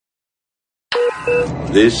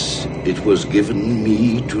This it was given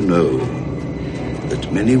me to know,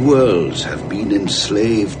 that many worlds have been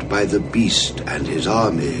enslaved by the beast and his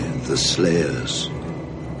army, the Slayers.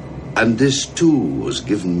 And this too was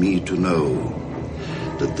given me to know,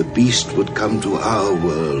 that the beast would come to our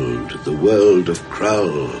world, the world of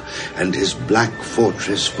Krull, and his black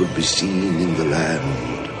fortress would be seen in the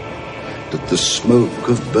land. That the smoke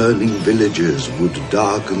of burning villages would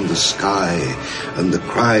darken the sky, and the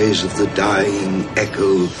cries of the dying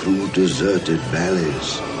echo through deserted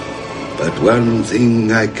valleys. But one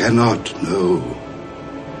thing I cannot know,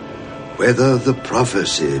 whether the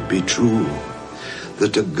prophecy be true,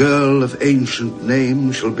 that a girl of ancient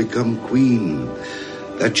name shall become queen,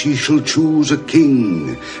 that she shall choose a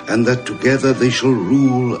king, and that together they shall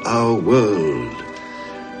rule our world,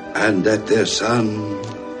 and that their son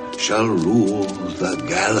shall rule the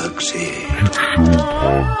galaxy.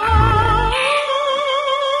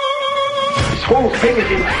 This whole thing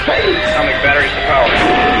is insane! Atomic batteries to power.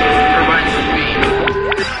 Turbines to speed.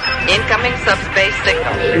 Incoming subspace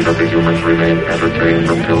signal. See that the humans remain entertained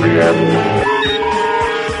until the end.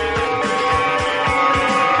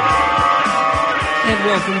 And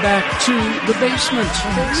welcome back to the basement.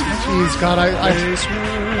 Jeez, God,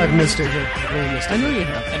 I've missed it. I've really missed it. I know you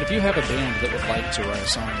have. And if you have a band that would like to write a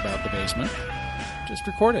song about the basement, just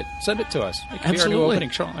record it. Send it to us. It could be our new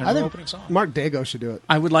opening song. I think Mark Dago should do it.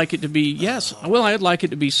 I would like it to be, yes. Well, I'd like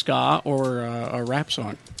it to be ska or a rap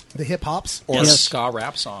song. The hip hops? Or a ska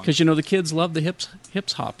rap song. Because, the kids love the hips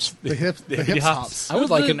hops. The hip hops. I would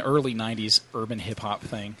like an early 90s urban hip-hop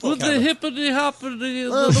thing. With the hippity-hoppity...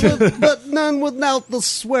 but none without the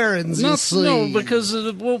swearings, you see. No, because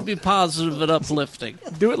it won't be positive and uplifting.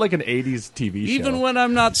 Do it like an 80s TV show. Even when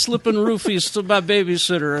I'm not slipping roofies to my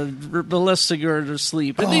babysitter and molesting her in her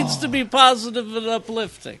sleep. It needs to be positive and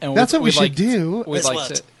uplifting. And that's what we should do. We'd like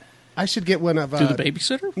to... I should get one of... do the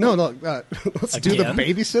babysitter? No, let's do the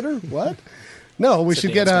babysitter? What? No, we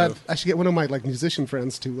should get I should get one of my musician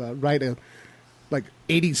friends to write a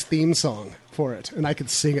 80s theme song for it, and I could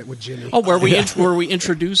sing it with Jimmy. Oh, where we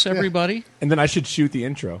introduce everybody? And then I should shoot the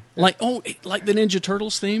intro. Like the Ninja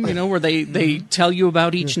Turtles theme, where they tell you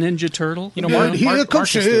about each Ninja Turtle?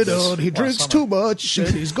 He drinks too much, and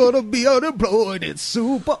he's going to be unemployed. It's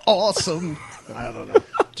super awesome. I don't know.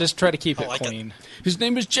 Just try to keep it clean. His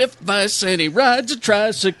name is Jeff Weiss, and he rides a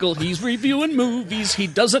tricycle. He's reviewing movies. He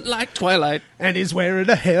doesn't like Twilight. And he's wearing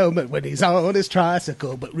a helmet when he's on his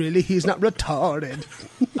tricycle, but really he's not retarded.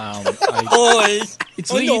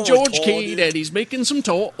 It's Lee George Cade, and he's making some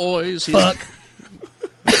toys. Fuck.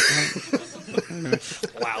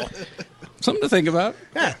 Wow. Something to think about.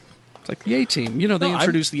 Yeah. It's like the A-Team. They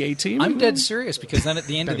introduced the A-Team. I'm dead serious, because then at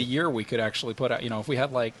the end of the year we could actually put out, if we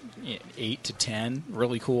had 8 to 10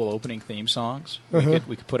 really cool opening theme songs, we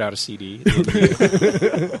could put out a CD.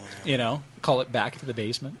 Call it Back to the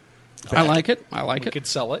Basement. I like it. We could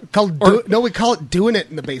sell it. We call it Doing It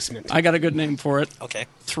in the Basement. I got a good name for it. Okay.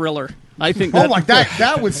 Thriller. I think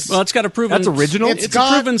that was... Well, it's got a proven... That's original? It's a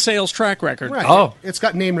proven sales track record. Right. Oh. It's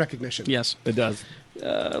got name recognition. Yes. It does.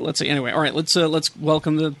 Let's see. Anyway, all right, let's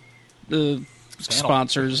welcome the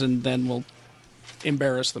sponsors, and then we'll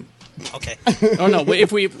embarrass them. Okay. Oh no!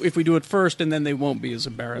 If we do it first, and then they won't be as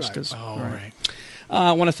embarrassed. Right. All right.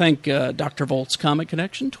 I want to thank Dr. Volt's Comic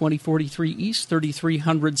Connection, 2043 East,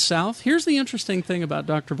 3300 South. Here's the interesting thing about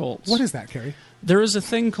Dr. Volt's. What is that, Kerry? There is a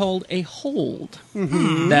thing called a hold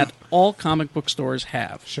that all comic book stores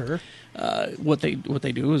have. Sure. What they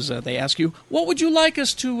do is they ask you, what would you like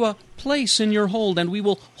us to place in your hold, and we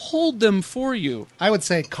will hold them for you. I would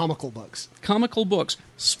say comical books. Comical books.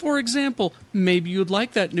 For example, maybe you'd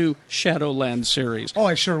like that new Shadowland series. Oh,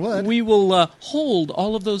 I sure would. We will hold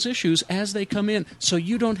all of those issues as they come in, so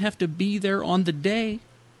you don't have to be there on the day.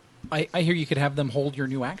 I hear you could have them hold your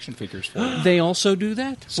new action figures for you. They also do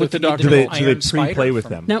that So with the if you need Dr. to Do Volt. they pre-play with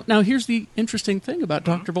them? Now here's the interesting thing about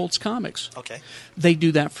Dr. Volt's comics. Okay. They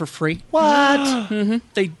do that for free. What?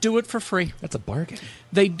 They do it for free. That's a bargain.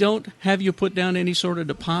 They don't have you put down any sort of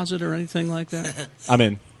deposit or anything like that. I'm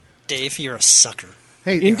in. Dave, you're a sucker.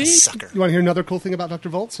 Hey, Indeed. You're a sucker. You want to hear another cool thing about Dr.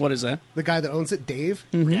 Volt's? What is that? The guy that owns it, Dave,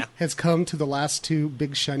 Yeah. has come to the last 2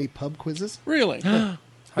 Big Shiny Pub quizzes. Really?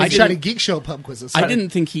 Big Shiny Geek Show Pub quizzes. I didn't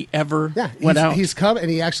think he ever Yeah, went out. he's come and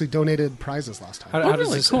he actually donated prizes last time. How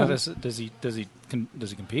really? does Cool. does he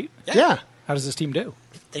compete? Yeah. How does this team do?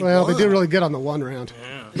 Well, they did really good on the one round.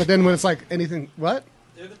 Yeah. But then when it's like anything, what?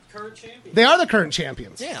 They're the current champions. They are the current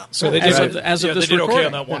champions. Yeah. So they As did, of this they did okay recording.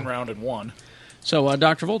 on that one round and won. So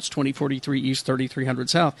Dr. Volt's 2043 East, 3300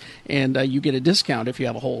 South, and you get a discount if you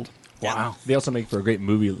have a hold. Wow. They also make for a great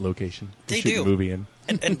movie location. to They shoot do. a movie in.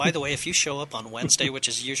 And by the way, if you show up on Wednesday, which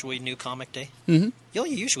is usually New Comic Day, you'll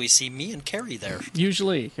usually see me and Carrie there.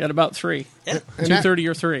 Usually at about 3. Yeah. 2:30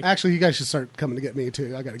 or 3. Actually, you guys should start coming to get me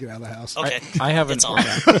too. I got to get out of the house. Okay. I haven't. It's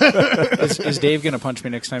on. Is Dave going to punch me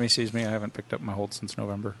next time he sees me? I haven't picked up my hold since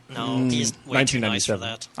November. No, he's way too nice for 1997.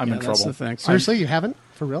 that. I'm Yeah, in that's trouble. the thing. Seriously, you haven't?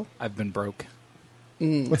 For real? I've been broke.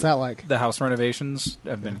 What's that like? The house renovations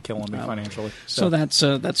have been killing me financially. So that's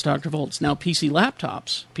Dr. Volts. Now, PC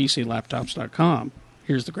Laptops, PCLaptops.com.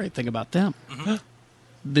 Here's the great thing about them.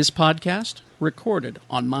 This podcast recorded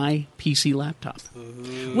on my PC laptop,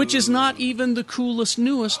 which is not even the coolest,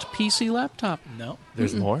 newest PC laptop. No.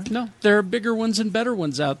 There's more? No, there are bigger ones and better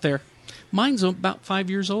ones out there. Mine's about 5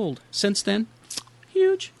 years old. Since then,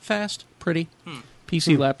 huge, fast, pretty.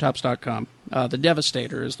 PCLaptops.com. The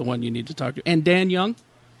Devastator is the one you need to talk to. And Dan Young,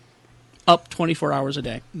 up 24 hours a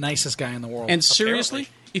day. Nicest guy in the world. And seriously,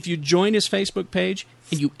 if you join his Facebook page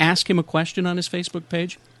and you ask him a question on his Facebook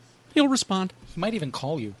page, he'll respond. He might even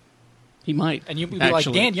call you. He might. And you'll be actually.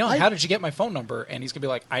 like, Dan Young, how did you get my phone number? And he's going to be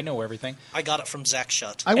like, I know everything. I got it from Zach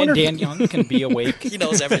Shutt. I wonder And if- Dan Young can be awake. He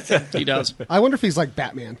knows everything. He does. I wonder if he's like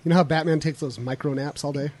Batman. You know how Batman takes those micro naps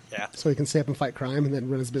all day? Yeah. So he can stay up and fight crime and then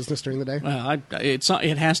run his business during the day?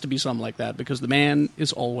 It has to be something like that because the man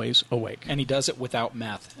is always awake. And he does it without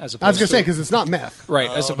meth. As opposed I was going to say, to, because it's not meth.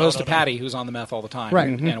 right, as No, opposed no, to no. Patty, who's on the meth all the time. Right.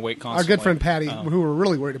 And awake Our constantly. good friend Patty, Oh. who we're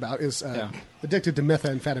really worried about, is Yeah. addicted to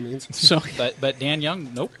methamphetamines. So But Dan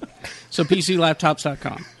Young, nope.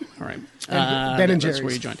 PCLaptops.com. All right. Ben and That's Jerry's.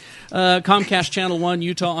 where you join. Comcast Channel 1,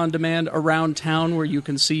 Utah On Demand, around town where you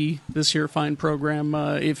can see this here fine program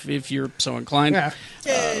if you're so inclined. Yeah.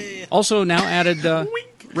 Yay. Also now added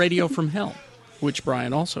Radio from Hell, which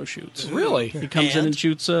Brian also shoots. Really? He comes in And- and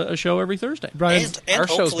shoots a show every Thursday. Brian, And Our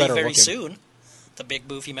show's hopefully better very looking. soon, the Big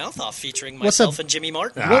Movie Mouth Off featuring What's a- myself and Jimmy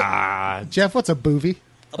Martin. Jeff, what's a boovie?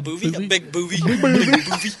 A boovie? A big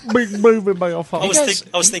boovie? Big movie by your phone. I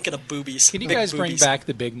was thinking of boobies. Can you Big guys bring boobies. back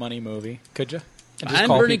the big money movie? Could you? And just I'm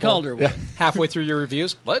call Bernie people Calderwood. halfway through your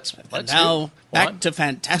reviews. Let's Now, do back one. to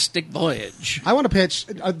Fantastic Voyage. I want to pitch.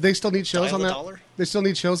 They still need shows Dial on a that? dollar? They still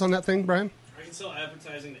need shows on that thing, Brian? I can sell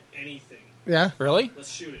advertising to anything. Yeah? Really? Let's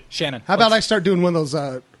shoot it. Shannon. How about I start doing one of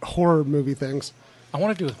those horror movie things? I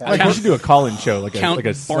want to do a Like, we should do a call-in show, like Count a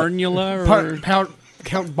Barnula? Or...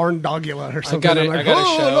 Count Barndogula or something. got it- I'm like, I got a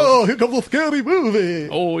oh, show. no, here comes a scary movie.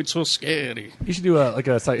 Oh, it's so scary. You should do a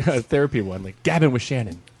therapy one, like Gavin with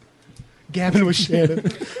Shannon. Gavin with Shannon.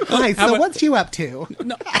 Hi, so what's you up to?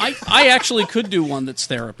 No, I actually could do one that's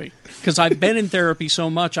therapy because I've been in therapy so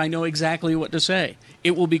much I know exactly what to say.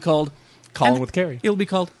 It will be called Calling and with Carrie. It'll be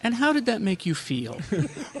called "And how did that make you feel?"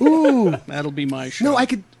 Ooh. That'll be my show. No, I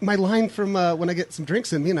could. My line from when I get some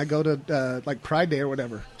drinks in me and I go to like Pride Day or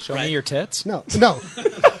whatever. Show me your tits. No. I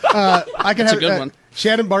could That's have a good one.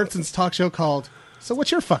 Shannon Barneson's talk show called "So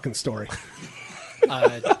What's Your Fucking Story?"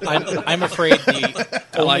 I'm afraid the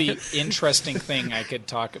only interesting thing I could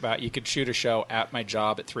talk about, you could shoot a show at my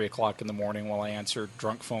job at 3 o'clock in the morning while I answer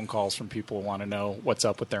drunk phone calls from people who want to know what's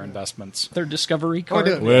up with their investments. Their Discovery I wanna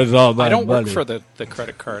card. do- Where's all my I don't work money? for the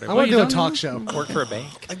credit card. I want to you do a don't? talk show. work for a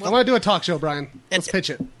bank. I want to do a talk show, Brian. Let's pitch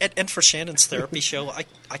it. And for Shannon's therapy show,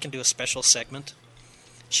 I can do a special segment.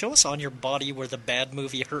 Show us on your body where the bad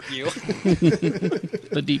movie hurt you.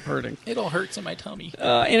 The deep hurting. It all hurts in my tummy.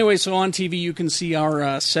 Anyway, so on TV you can see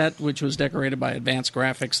our set, which was decorated by Advanced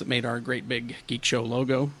Graphics that made our great big Geek Show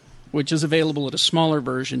logo, which is available at a smaller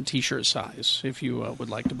version, T-shirt size, if you would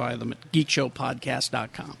like to buy them at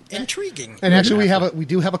geekshowpodcast.com. Intriguing. And actually, we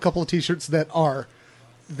do have a couple of T-shirts that are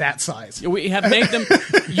that size. We have made them.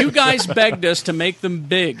 You guys begged us to make them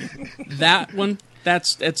big. That one,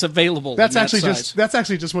 it's available. That's in that actually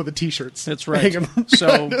size. just one of the T-shirts. That's right. Hanging on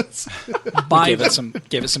So buy Gave them.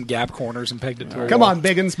 it some gap corners and pegged it to a Come wall. on,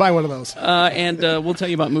 Biggins, buy one of those. And we'll tell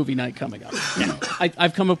you about movie night coming up.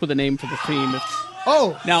 I've come up with a name for the theme.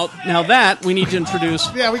 Oh, Now that we need to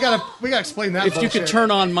introduce. yeah, we gotta explain that. If you could bullshit.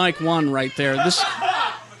 turn on mic 1 right there,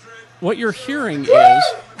 what you're hearing is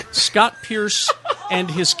Scott Pierce and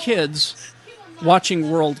his kids watching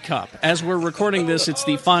World Cup. As we're recording this, it's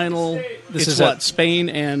the final. This It's is what it. Spain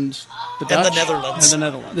and the And Dutch the Netherlands. And the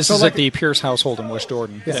Netherlands. This So is like- at the Pierce household in West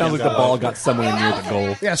Jordan. It sounds like the ball got somewhere near the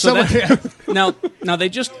goal. Yeah, So someone. now they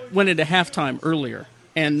just went into halftime earlier,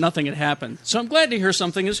 and nothing had happened. So I'm glad to hear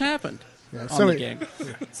something has happened on the somebody- game.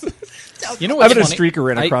 You know I what's bet a funny? streaker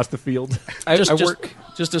ran across the field. I Just work.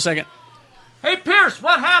 just a second. Hey, Pierce,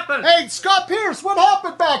 what happened? Hey, Scott Pierce, what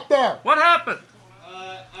happened back there? What happened?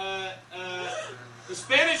 The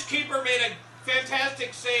Spanish keeper made a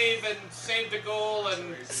fantastic save and saved a goal,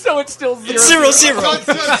 and So it's still 0-0. It's 0-0.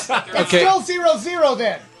 It's Okay. still 0-0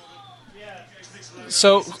 then.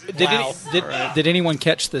 So, Wow. did anyone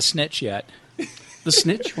catch the snitch yet? The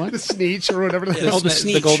snitch? What? The Sneech or whatever. Oh, the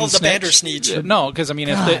sni- sneech. golden Oh, the snitch. Bandersnitch. No, because I mean,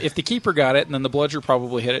 if the keeper got it, and then the bludger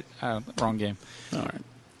probably hit it. Wrong game. All right.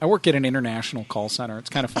 I work at an international call center. It's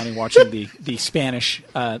kind of funny watching the Spanish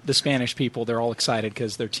people. They're all excited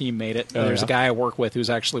because their team made it. There's a guy I work with who's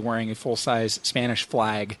actually wearing a full size Spanish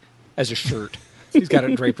flag as a shirt. He's got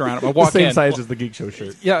it draped around him. I walk Same in. size as the Geek Show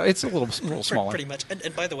shirt. Yeah, it's a little smaller. Pretty much.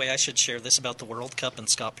 And by the way, I should share this about the World Cup and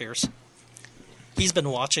Scott Pierce. He's been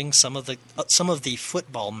watching some of the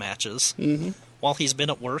football matches while he's been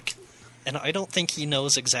at work, and I don't think he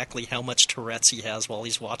knows exactly how much Tourette's he has while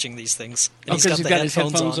he's watching these things. And Because he's got his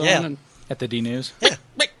headphones on. Yeah. And At the D News. Yeah.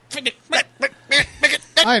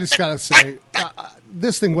 I just gotta say,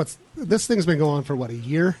 this thing's been going on for a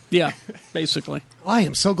year. yeah, basically. I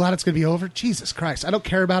am so glad it's going to be over. Jesus Christ, I don't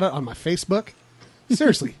care about it on my Facebook,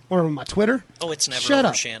 seriously, or on my Twitter. Oh, it's never Shut over,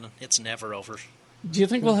 up. Shannon. It's never over. Do you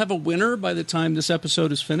think we'll have a winner by the time this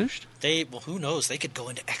episode is finished? Who knows? They could go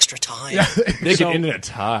into extra time. They So, get in a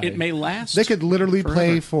tie. It may last. They could literally forever.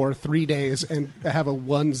 play for 3 days and have a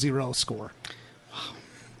 1-0 score.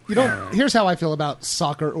 You know, here's how I feel about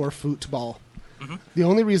soccer or football. The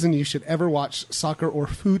only reason you should ever watch soccer or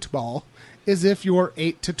football is if your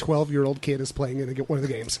 8 to 12-year-old kid is playing in one of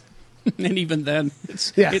the games. And even then,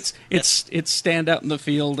 it's Yeah. it's stand out in the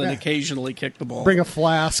field and Yeah. occasionally kick the ball. Bring a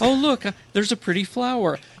flask. Oh look, there's a pretty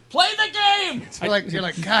flower. Play the game. You're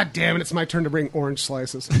like, God damn it! It's my turn to bring orange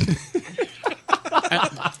slices.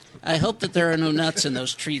 I hope that there are no nuts in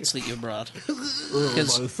those treats that you brought,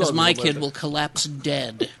 because my kid will collapse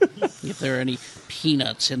dead if there are any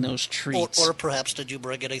peanuts in those treats. Or perhaps did you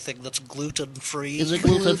bring anything that's gluten free? Is it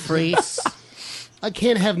gluten free? I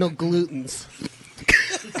can't have no glutens.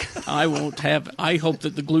 I won't have. I hope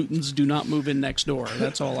that the glutens do not move in next door.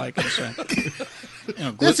 That's all I can say.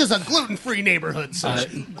 This is a gluten-free neighborhood, sir.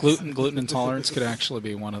 Gluten intolerance could actually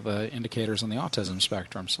be one of the indicators on the autism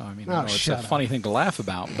spectrum. So I mean, I know it's a shut up. funny thing to laugh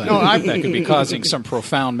about, but No, that could be causing some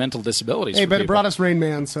profound mental disabilities. Hey, for but it people. brought us Rain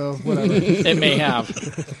Man, so whatever. It may have.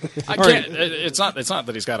 I can't. It's not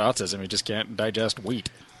that he's got autism. He just can't digest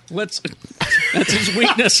wheat. That's his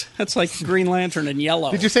weakness. That's like Green Lantern in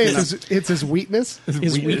yellow. Did you say it's his weakness?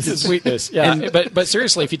 His It's his weakness. Yeah, but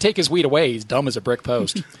seriously, if you take his wheat away, he's dumb as a brick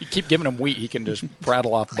post. You keep giving him wheat, he can just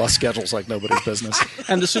prattle off bus schedules like nobody's business.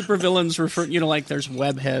 And the supervillains refer, like there's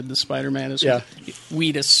Webhead, the Spider-Man is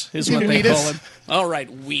Wheatus is what they Wheatus? call him. All right,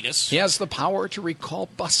 Wheatus. He has the power to recall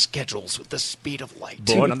bus schedules with the speed of light.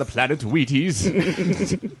 Born on the planet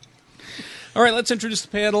Wheaties. All right, let's introduce the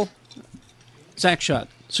panel. Zach Schott,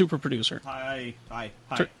 super producer. Hi.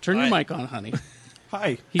 Turn your mic on, honey.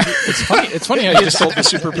 Hi. It's funny how you just told the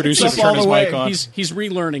super producer to turn his mic on. He's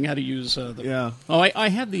relearning how to use the. Yeah. Oh, I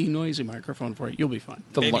had the noisy microphone for you. You'll be fine.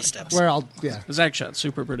 Baby steps. Where Zach Schott,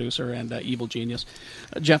 super producer and evil genius.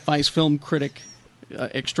 Jeff Weiss, film critic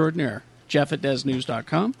extraordinaire. Jeff at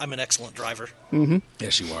DesNews.com. I'm an excellent driver.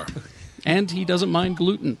 Yes, you are. And he doesn't mind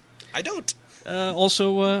gluten. I don't.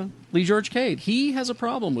 Also, Lee George Cade. He has a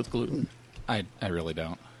problem with gluten. I really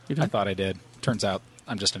don't. You don't? I thought I did. Turns out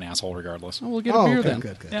I'm just an asshole regardless. Oh, we'll get a beer okay, then.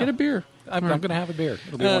 good. Get a beer. I'm going to have a beer.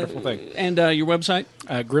 It'll be a wonderful thing. And your website?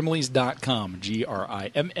 Grimleys.com.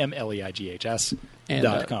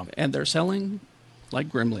 GRIMMLEIGHS.com. And they're selling like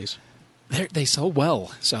Grimleys. They sell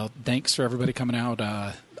well. So thanks for everybody coming out.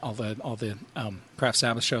 All the Craft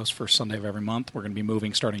Sabbath shows for Sunday of every month. We're going to be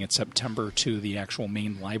moving starting in September to the actual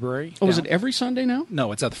main library. Oh, is down- it every Sunday now?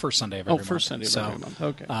 No, it's at the first Sunday of every month. First Sunday of every month.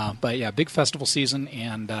 Okay. But yeah, big festival season,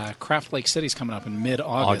 and Craft Lake City's coming up in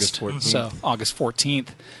mid-August. August 14th. So August 14th.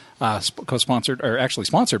 Co-sponsored, or actually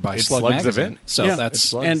sponsored by It's Slug Slug's Magazine. event. So Yeah. that's It's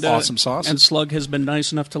Slug. And, awesome sauce. And Slug has been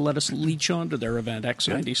nice enough to let us leech on to their event,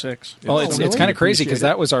 X96. well, it's really? kind of crazy because Appreciate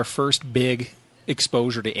it. that was our first big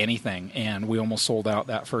exposure to anything, and we almost sold out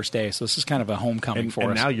that first day. So this is kind of a homecoming and, for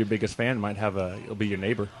and us. now your biggest fan might it'll be your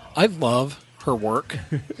neighbor. I love her work,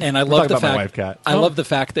 and I love talking the about my fact. wife, Kat. I love the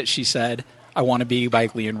fact that she said, "I want to be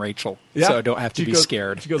like Lee and Rachel, so I don't have to She be goes-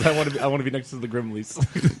 scared." She goes, I want to be next to the Grimleys.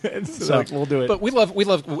 And so, like, we'll do it. But we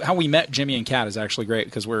love how we met Jimmy and Kat is actually great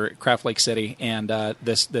because we're at Craft Lake City, and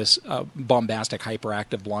this bombastic,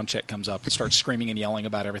 hyperactive blonde chick comes up and starts screaming and yelling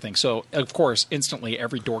about everything. So of course, instantly,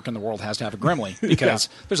 every dork in the world has to have a Grimley because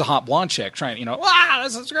there's a hot blonde chick trying,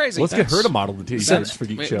 this is crazy. Let's get her to model the t-shirts for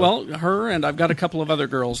Geek Show. Well, her and I've got a couple of other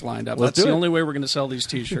girls lined up. Let's That's do the it. only way we're going to sell these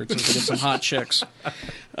T-shirts is to get some hot chicks.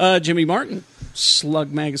 Jimmy Martin,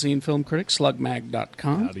 Slug Magazine film critic,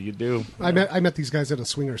 slugmag.com. How do you do? I met these guys at a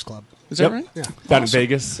swingers club. Is that right? Yeah. Down in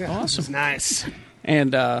Vegas. Awesome. Nice.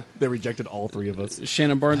 And They rejected all three of us.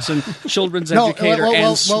 Shannon Barneson, children's No, educator well, and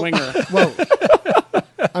well, swinger. Whoa.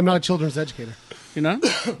 I'm not a children's educator. You know?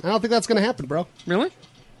 I don't think that's going to happen, bro. Really?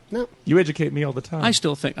 No. You educate me all the time. I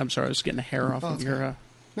still think. I'm sorry, I was getting a hair off of it's your.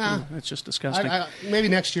 Nah. That's just disgusting. Maybe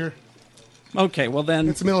next year. Okay, well then.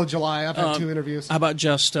 It's the middle of July. I've had 2 interviews. How about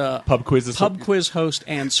just pub quizzes? Pub quiz host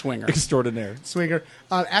and swinger. Extraordinaire. Swinger.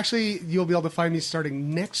 Actually, you'll be able to find me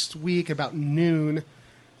starting next week about noon.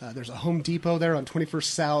 There's a Home Depot there on 21st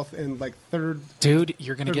South and like 3rd. Dude,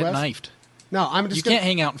 you're going to get West? knifed. No, I'm just You gonna... can't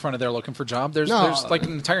hang out in front of there looking for a job. There's like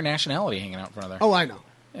an entire nationality hanging out in front of there. Oh, I know.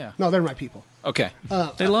 Yeah. No, they're my people. Okay.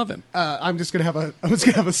 They love him. I'm just gonna have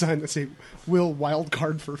a sign that say "Will wild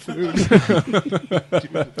card for food." Do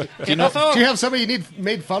you know? Do you have somebody you need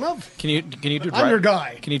made fun of? Can you do? I'm your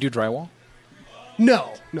guy. Can you do drywall?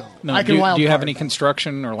 No. No. I can wild do you have card. any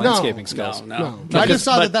construction or landscaping skills? No. I just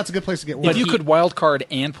saw But- that that's a good place to get If work. you could wild card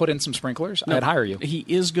and put in some sprinklers, I'd hire you. He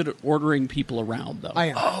is good at ordering people around, though. I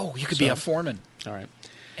am. Oh, you could be a foreman. All right.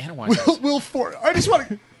 And a wise ass.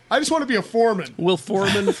 I just want to be a foreman. Will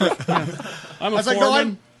Foreman. I'm I a was like, foreman.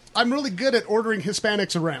 no, I'm really good at ordering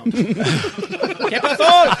Hispanics around. ¿Qué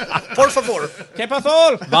pasó? Por favor. ¿Qué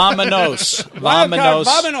pasó? Vámonos. Wildcard, Vámonos.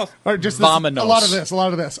 vámonos. All right, just this, Vamonos. a lot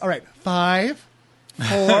of this. All right, 5,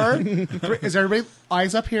 4, 3. Is everybody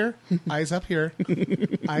eyes up here? Eyes up here.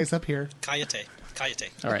 Eyes up here. Cayete.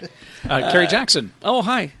 All right. Kerry Jackson, Oh,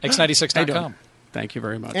 hi. How you doing? X96.com. Thank you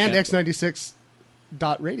very much. And Yeah.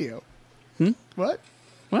 X96.radio. What?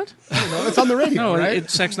 What? No, it's on the radio, No, right?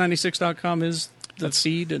 it's Sex96.com is the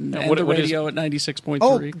seed and, Yeah, and what- the what is- radio at 96.3.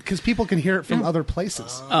 Oh, because people can hear it from other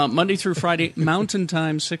places. Monday through Friday, Mountain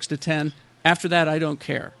Time, 6 to 10. After that, I don't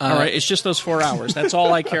care. All right, it's just those 4 hours. That's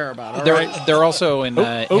all I care about. All right? They're also in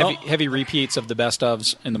heavy repeats of the best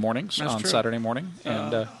ofs in the mornings That's on true. Saturday morning.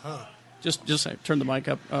 And Just turn the mic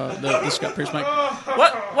up. The Scott Pierce mic.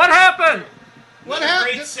 What happened? What Great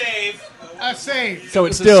happened? save. A save. So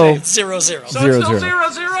it's still 0-0. So Zero, it's still zero.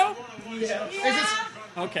 0-0? Is this-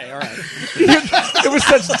 Okay, all right. There was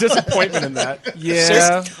such disappointment in that.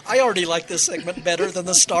 Yeah. I already like this segment better than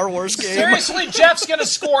the Star Wars game. seriously, Jeff's going to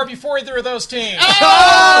score before either of those teams.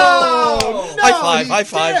 Oh! No, High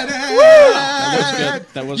five. he did it. That was good.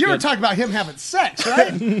 That was You were good. talking about him having sex,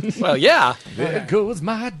 right? Well, yeah. There goes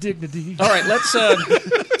my dignity. All right, let's.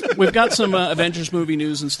 We've got some Avengers movie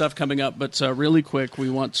news and stuff coming up, but really quick, we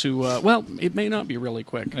want to. Well, it may not be really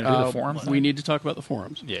quick. Gonna do the forum We need to talk about the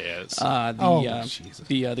forums. Yes.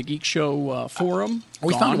 The Geek Show forum.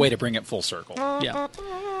 We found a way to bring it full circle. Yeah.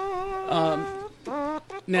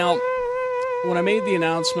 Now, when I made the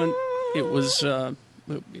announcement, it was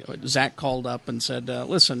Zach called up and said,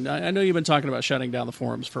 "Listen, I know you've been talking about shutting down the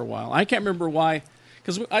forums for a while. I can't remember why,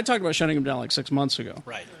 because I talked about shutting them down like 6 months ago,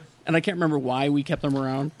 Right. and I can't remember why we kept them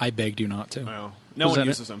around. I begged you not to. Well, no Was one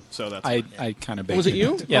that uses them, so that's I fine. kind of begged Was it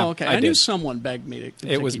you? Yeah, Oh, okay. I knew did. someone begged me to.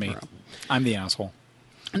 It was keep me. around. I'm the asshole.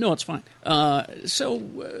 No, it's fine.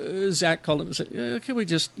 So Zach called him and said, "Can we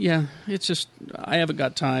just? Yeah, it's just I haven't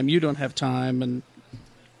got time. You don't have time, and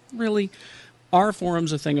really, our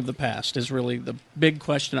forum's a thing of the past. Is really the big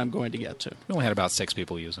question I'm going to get to We only had about 6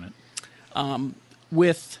 people using it.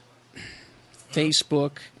 with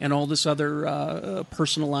Facebook and all this other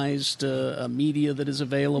personalized media that is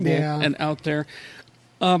available Yeah. and out there.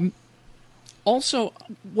 Also,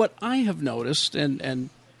 what I have noticed, and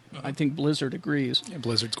I think Blizzard agrees, Yeah,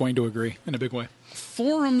 Blizzard's going to agree in a big way.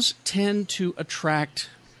 forums tend to attract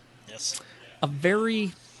Yes.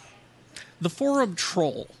 the forum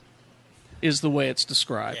troll is the way it's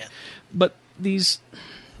described. Yeah. But these,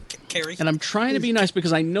 Carrie. and I'm trying to be nice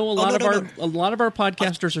because I know a lot no, of no. a lot of our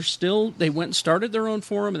podcasters are still, they went and started their own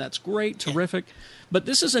forum, and that's great, terrific. But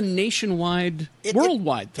this is a nationwide,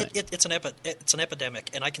 worldwide thing. It's an epidemic,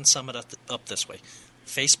 and I can sum it up this way: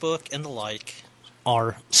 Facebook and the like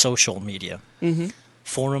are social media. Mm-hmm.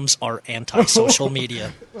 Forums are anti-social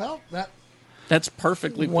media. Well, That's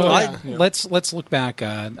perfectly put. Well, let's look back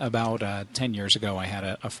about 10 years ago. I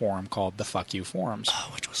had a forum called the Fuck You Forums.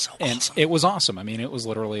 Which was so And awesome. it was awesome. I mean, it was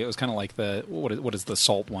kind of like the what is the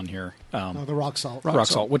salt one here? the rock salt. Rock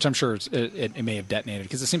salt, which I'm sure it may have detonated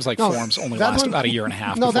because it seems like No, forums only that last one- about a year and a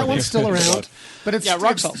half. No, before that they one's still around. explode. But it's Yeah, rock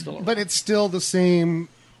it's- salt's still around. But it's still the same.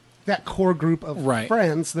 That core group of Right.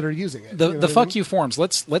 friends that are using it. The You know the what I Fuck mean? You forums.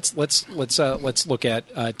 Let's look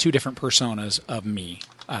at 2 different personas of me.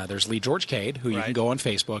 There's Lee George Cade, who you can Right. go on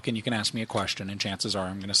Facebook and you can ask me a question, and chances are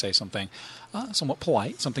I'm going to say something somewhat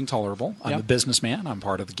polite, something tolerable. I'm a businessman. I'm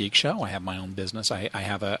part of the Geek Show. I have my own business. I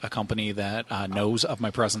have a company that knows of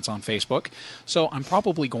my presence on Facebook. So I'm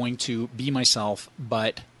probably going to be myself,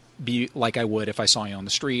 but be like I would if I saw you on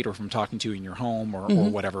the street or if I'm talking to you in your home or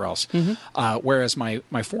whatever else. Whereas my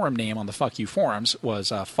forum name on the Fuck You forums was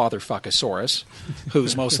Father Fuckosaurus,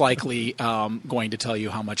 who's most likely going to tell you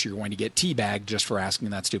how much you're going to get teabagged just for asking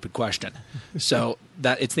that stupid question. So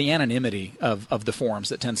that it's the anonymity of the forums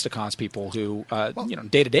that tends to cause people who,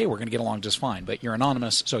 day to day we're going to get along just fine, but you're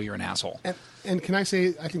anonymous, so you're an asshole. And can I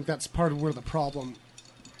say, I think that's part of where the problem,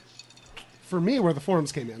 for me, where the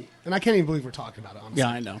forums came in. And I can't even believe we're talking about it, honestly. Yeah,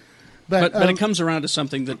 I know. But it comes around to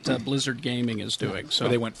something that Blizzard Gaming is doing. So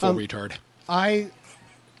they went full retard.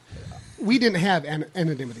 We didn't have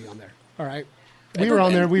anonymity on there, all right? We were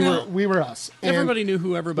on there. We were us. And, everybody knew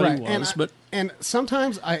who everybody was, and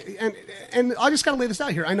sometimes and I just got to lay this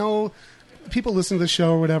out here. I know people listen to the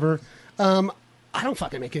show or whatever. I don't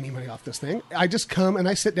fucking make any money off this thing. I just come and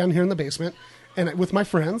I sit down here in the basement and with my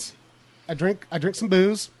friends. I drink some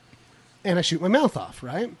booze, and I shoot my mouth off,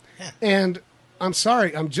 right? Yeah. And I'm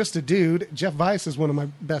sorry, I'm just a dude. Jeff Weiss is one of my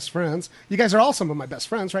best friends. You guys are all some of my best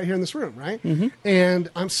friends right here in this room, right? Mm-hmm. And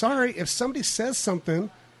I'm sorry if somebody says something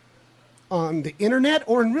on the internet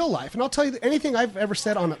or in real life, and I'll tell you anything I've ever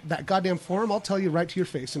said on that goddamn forum, I'll tell you right to your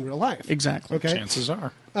face in real life. Exactly. Okay? Chances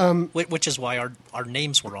are. Which is why our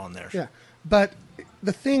names were on there. Yeah. But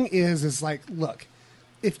the thing is like, look,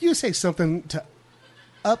 if you say something to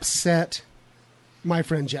upset my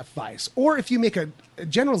friend Jeff Weiss, or if you make a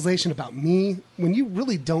generalization about me when you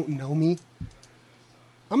really don't know me,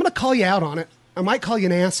 I'm going to call you out on it. I might call you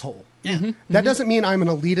an asshole. Yeah. Mm-hmm. That doesn't mean I'm an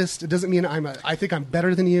elitist. It doesn't mean I think I'm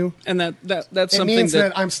better than you. And that's it something means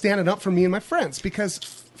that I'm standing up for me and my friends because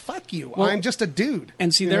fuck you. Well, I'm just a dude.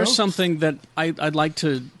 And see, there's something that I'd like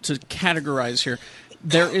to categorize here.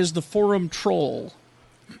 There is the forum troll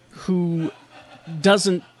who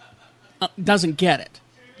doesn't get it,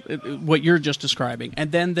 what you're just describing,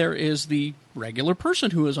 and then there is the regular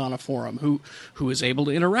person who is on a forum who is able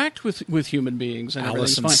to interact with human beings and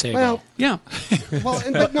Allison everything's fine. Sego. Well,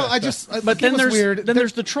 Yeah, but no, I just. but then there's weird.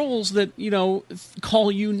 there's the trolls that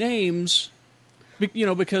call you names,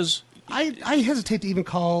 because I hesitate to even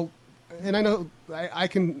call, and I know I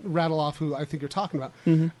can rattle off who I think you're talking about,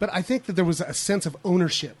 but I think that there was a sense of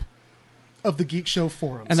ownership of the Geek Show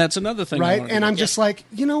forums. and that's another thing, right? And I'm just like,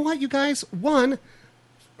 you know what, you guys?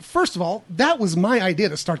 First of all, that was my idea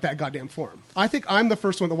to start that goddamn forum. I think I'm the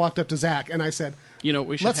first one that walked up to Zach and I said,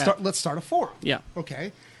 we should let's start a forum. Yeah.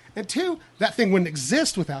 Okay. And two, that thing wouldn't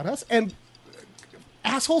exist without us. And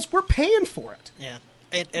assholes, we're paying for it. Yeah.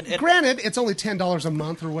 And granted, it's only $10 a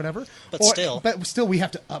month or whatever. But still, we have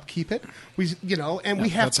to upkeep it. We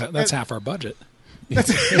have that's half our budget.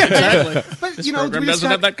 exactly. But this we program just doesn't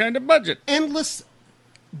got have that kind of budget. endless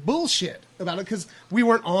bullshit about it because we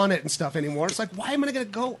weren't on it and stuff anymore. It's like, why am I going to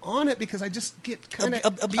go on it? Because I just get kind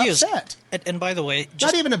of abused. upset. And by the way,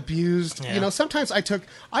 Not even abused. Yeah. Sometimes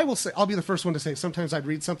I will say, I'll be the first one to say, sometimes I'd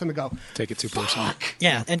read something and go, Take it too personal.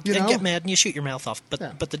 yeah, and You know? get mad and you shoot your mouth off. But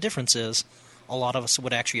Yeah. but the difference is, a lot of us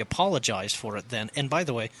would actually apologize for it then. And by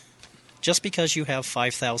the way, just because you have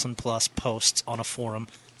 5,000 plus posts on a forum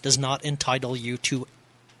does not entitle you to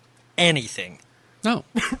anything. No,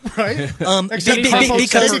 right? Except maybe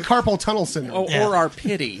carpal tunnel syndrome. Yeah. or our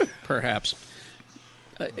pity, perhaps.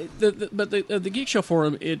 But the Geek Show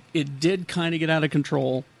forum, it did kind of get out of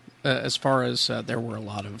control as far as there were a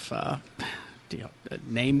lot of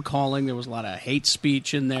name calling. There was a lot of hate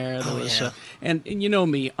speech in there. There was, yeah. And you know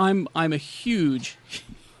me, I'm a huge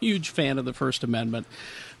fan of the First Amendment.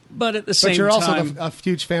 But at the same time... But you're also a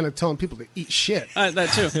huge fan of telling people to eat shit. That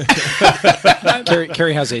too.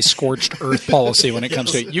 Carrie has a scorched earth policy when it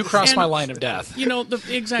comes to it. You cross my line of death.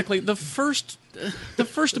 Exactly. The First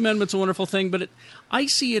Amendment's a wonderful thing, but I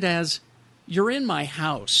see it as you're in my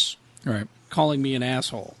house, Right. calling me an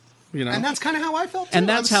asshole. And that's kind of how I felt, too. And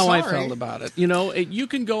that's how I sorry. felt about it. You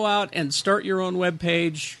can go out and start your own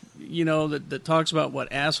webpage, that talks about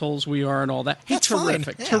what assholes we are and all that. Hey, That's fine.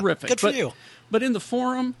 terrific, Yeah. terrific. Good for you. But in the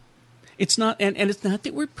forum, it's not, and it's not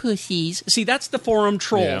that we're pussies. See, that's the forum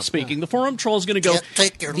troll speaking. The forum troll is going to go, Can't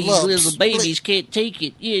take your these lumps. little babies can't take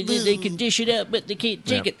it. Yeah, they can dish it up, but they can't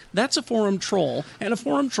take it. That's a forum troll, and a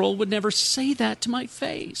forum troll would never say that to my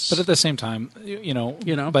face. But at the same time,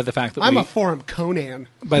 by the fact that I'm a forum Conan.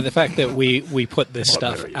 by the fact that we put this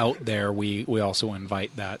stuff out there, we also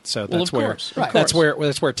invite that. So Well, that's of where course, of that's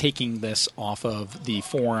course. where taking this off of the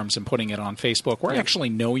forums and putting it on Facebook, where I actually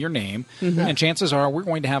know your name, and chances are we're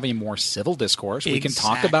going to have a more civil discourse. We can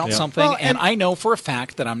talk about Exactly. something, Well, and I know for a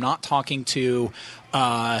fact that I'm not talking to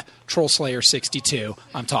Troll Slayer 62.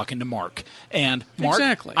 I'm talking to Mark, and Mark.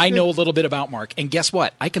 Exactly. I know a little bit about Mark, and guess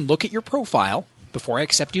what? I can look at your profile. before I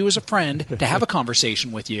accept you as a friend to have a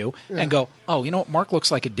conversation with you and go, oh, you know what? Mark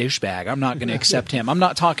looks like a douchebag. I'm not going to accept him. I'm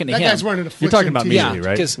not talking to That him. guy's wearing an affliction. You're talking about me, Yeah,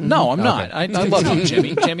 right? because no, I'm not. I love you,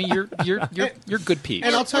 Jimmy. Jimmy, you're good peeps.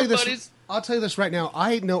 And I'll tell you this. Buddies. I'll tell you this right now.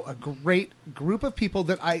 I know a great group of people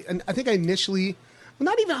that I think I initially,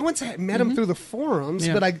 not even, I wouldn't say I met them through the forums,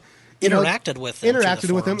 Yeah. but I Interacted with them through the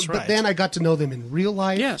Interacted with them, forums, but right. then I got to know them in real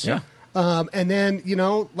life. Yes. Yeah. And then,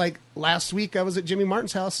 like last week I was at Jimmy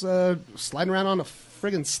Martin's house sliding around on a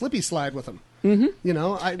friggin' slippy slide with him.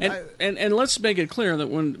 Mm-hmm. And let's make it clear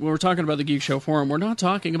that when we're talking about the Geek Show Forum, we're not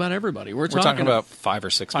talking about everybody. We're talking about 5 or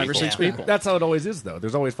 6 five people. or six Yeah. people. That's how it always is, though.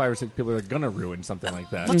 There's always 5 or 6 people that are going to ruin something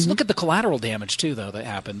like that. Let's look at the collateral damage too, though, that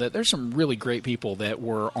happened. That there's some really great people that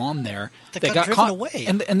were on there That that got driven caught away.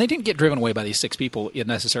 and they didn't get driven away by these 6 people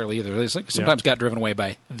necessarily either. They sometimes got driven away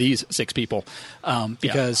by these 6 people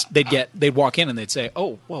because they'd walk in and they'd say,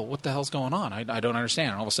 "Oh, whoa, what the hell's going on? I don't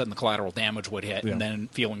understand." And all of a sudden, the collateral damage would hit, Yeah. and then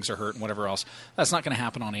feelings are hurt and whatever else. That's not going to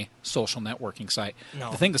happen on a social networking site.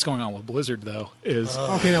 No. The thing that's going on with Blizzard, though, is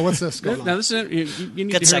Okay, now what's this going on? Now this is you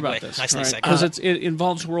need Good to hear segue. about this, Nicely segued. Because it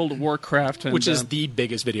involves World of Warcraft, and, which is the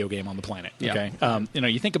biggest video game on the planet. Yeah. Okay,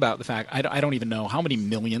 you think about the fact I don't even know how many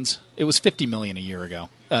millions. It was 50 million a year ago.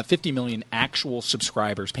 50 million actual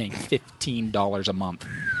subscribers paying $15 a month.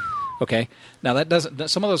 Okay, now that doesn't.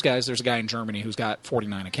 Some of those guys. There's a guy in Germany who's got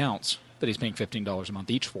 49 accounts that he's paying $15 a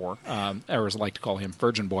month each for. Or as I like to call him,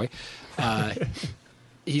 Virgin Boy.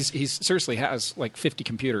 He's seriously has like 50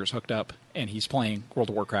 computers hooked up, and he's playing World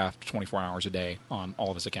of Warcraft 24 hours a day on all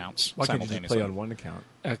of his accounts Why can't you just simultaneously. play on one account?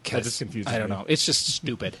 That 'Cause just confuses I don't me. know. It's just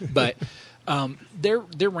stupid. But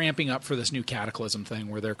they're ramping up for this new Cataclysm thing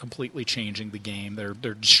where they're completely changing the game. They're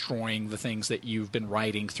destroying the things that you've been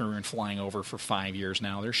riding through and flying over for 5 years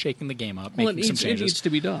now. They're shaking the game up, well, it making some needs, changes. it needs to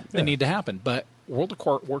be done. They need to happen. But World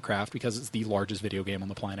of Warcraft, because it's the largest video game on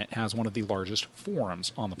the planet, has one of the largest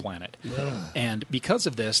forums on the planet. And because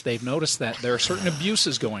of this, they've noticed that there are certain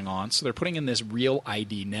abuses going on, so they're putting in this Real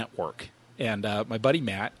ID network. And my buddy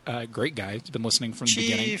Matt, great guy, he's been listening from the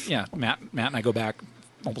beginning. Yeah, Matt and I go back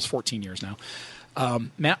almost 14 years now.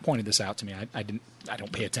 Matt pointed this out to me. I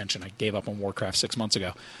don't pay attention. I gave up on Warcraft 6 months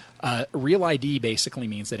ago. Real ID basically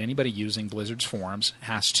means that anybody using Blizzard's forums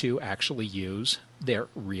has to actually use their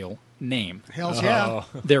real name. Hell's yeah.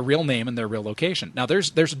 Their real name and their real location. Now,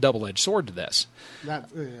 there's a double-edged sword to this.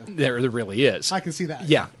 There really is. I can see that.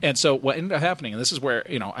 Yeah, and so what ended up happening, and this is where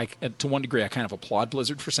to one degree I kind of applaud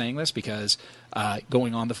Blizzard for saying this because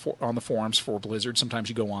going on the forums for Blizzard, sometimes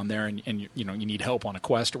you go on there and you need help on a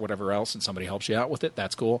quest or whatever else, and somebody helps you out with it.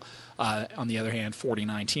 That's cool. On the other hand,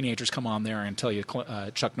 49 teenagers come on there and tell you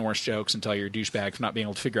Chuck Norris jokes and tell you you're a douchebag for not being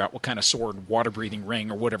able to figure out what kind of sword, water-breathing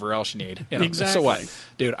ring, or whatever else you need. Exactly. So what,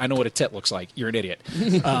 dude? I know what a tit looks like. You're an idiot.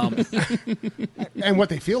 And what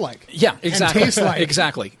they feel like. Yeah, exactly. And taste like.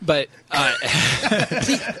 Exactly. But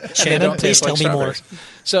Shannon, please tell me more.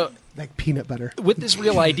 So Like peanut butter. with this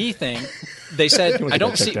Real ID thing, they said We we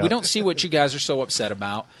don't checked see what you guys are so upset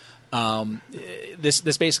about.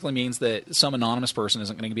 This basically means that some anonymous person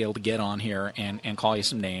isn't going to be able to get on here and call you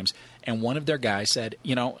some names. And one of their guys said,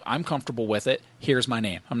 I'm comfortable with it. Here's my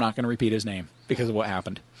name. I'm not going to repeat his name because of what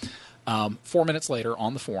happened. 4 minutes later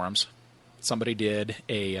on the forums, somebody did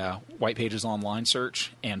a White Pages Online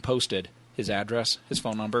search and posted his address, his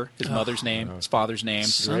phone number, his mother's name, his father's name,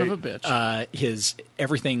 Son of a bitch. his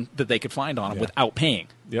everything that they could find on him without paying.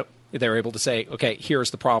 Yep. They were able to say, okay,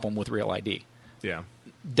 here's the problem with Real ID. Yeah.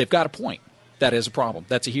 They've got a point. That is a problem.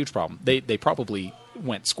 That's a huge problem. They probably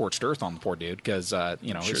went scorched earth on the poor dude because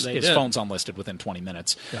his they did. phone's unlisted within 20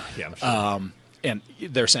 minutes. Yeah, I'm sure. And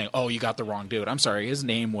they're saying, oh, you got the wrong dude. I'm sorry. His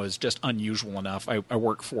name was just unusual enough. I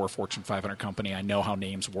work for a Fortune 500 company. I know how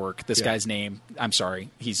names work. This guy's name, I'm sorry,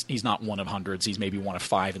 he's not one of hundreds. He's maybe one of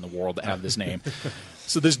 5 in the world that have this name.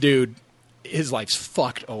 So this dude, his life's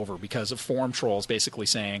fucked over because of forum trolls basically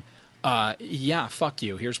saying, yeah, fuck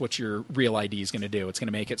you. Here's what your Real ID is going to do. It's going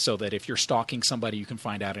to make it so that if you're stalking somebody, you can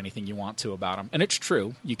find out anything you want to about them. And it's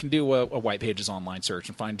true. You can do a White Pages online search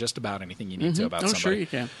and find just about anything you need to about somebody. Sure you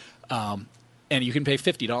can. And you can pay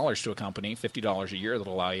 $50 to a company, $50 a year,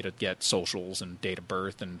 that'll allow you to get socials and date of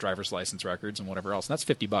birth and driver's license records and whatever else. And that's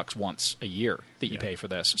 $50 once a year that you pay for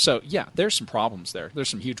this. So, yeah, there's some problems there. There's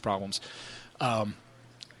some huge problems.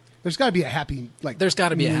 There's got to be a happy There's got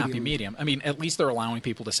to be a happy medium. I mean, at least they're allowing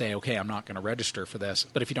people to say, okay, I'm not going to register for this.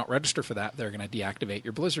 But if you don't register for that, they're going to deactivate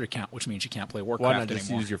your Blizzard account, which means you can't play Warcraft Why not just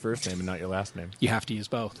anymore. use your first name and not your last name? You have to use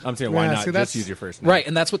both. I'm saying, why Yeah, not see, just that's- use your first name? Right,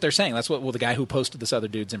 and that's what they're saying. That's what the guy who posted this other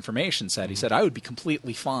dude's information said. He said, I would be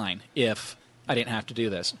completely fine if I didn't have to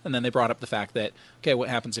do this. And then they brought up the fact that, okay, what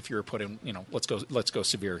happens if you're put in, let's go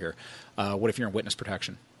severe here. What if you're in witness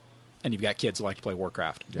protection? and you've got kids who like to play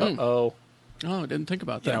Warcraft. Uh-oh. Oh, I didn't think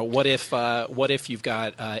about that. You know, what if you've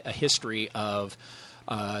got a history of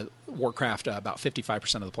Warcraft? About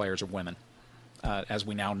 55% of the players are women. As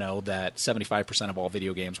we now know that 75% of all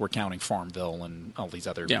video games, we're counting Farmville and all these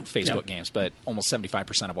other Facebook games, but almost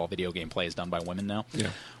 75% of all video game play is done by women now. Yeah.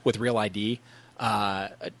 With Real ID,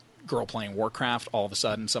 a girl playing Warcraft, all of a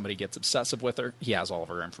sudden somebody gets obsessive with her, he has all of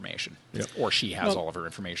her information. Yep. Or she has all of her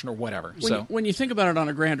information, or whatever. When you think about it on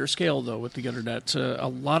a grander scale, though, with the Internet, a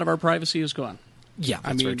lot of our privacy is gone. Yeah,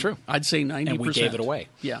 that's very true. I'd say 90%. And we gave it away.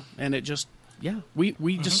 Yeah, and it just, we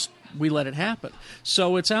let it happen.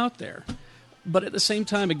 So it's out there. But at the same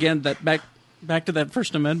time, again, that back to that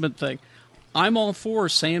First Amendment thing, I'm all for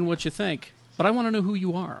saying what you think, but I want to know who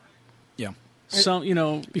you are. Yeah. So,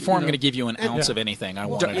 before I'm going to give you an ounce of anything, I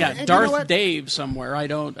want to know. Yeah, Darth Dave somewhere. I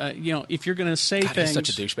don't, if you're going to say things. He's such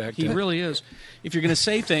a douchebag. He really is. If you're going to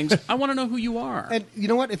say things, I want to know who you are. And you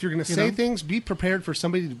know what? If you're going to say things, be prepared for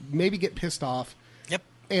somebody to maybe get pissed off. Yep.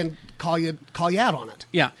 And call you out on it.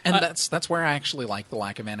 Yeah. And that's where I actually like the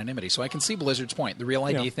lack of anonymity. So I can see Blizzard's point. The Real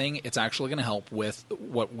ID thing, it's actually going to help with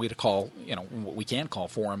what we can call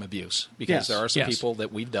forum abuse. Because there are some people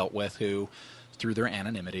that we've dealt with who, through their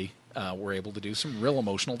anonymity, were able to do some real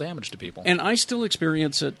emotional damage to people. And I still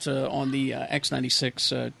experience it on the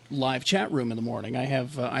X96 live chat room in the morning. I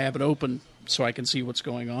have it open so I can see what's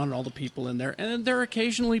going on and all the people in there. And there are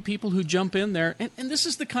occasionally people who jump in there, and this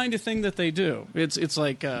is the kind of thing that they do. It's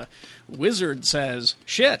like Wizard says,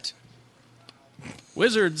 shit.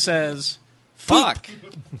 Wizard says, fuck.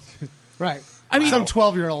 Right. I mean, some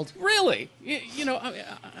 12-year-old. Really?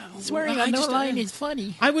 Swearing on no line is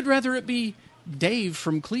funny. I would rather it be Dave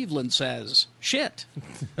from Cleveland says shit.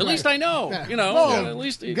 At least I know. Whoa, at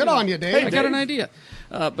least good on you, Dave. I got an idea.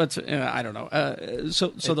 But I don't know.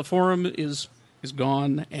 So the forum is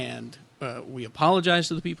gone, and we apologize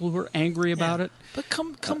to the people who are angry about it. But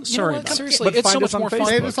come, sorry. Seriously, but it's so much more fun.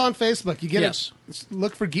 Find us on Facebook. You get it.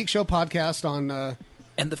 Look for Geek Show Podcast on.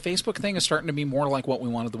 And the Facebook thing is starting to be more like what we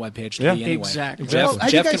wanted the webpage to be anyway. Exactly.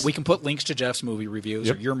 Jeff, we can put links to Jeff's movie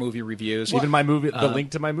reviews or your movie reviews. Even my movie, the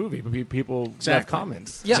link to my movie. People have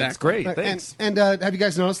comments. Yeah, it's great. Thanks. And have you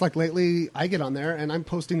guys noticed, like lately, I get on there and I'm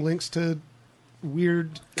posting links to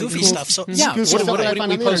weird, goofy stuff. So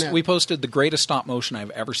we posted the greatest stop motion I've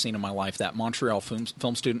ever seen in my life. That Montreal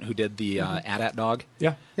film student who did the AT-AT dog.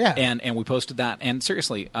 Yeah. And we posted that. And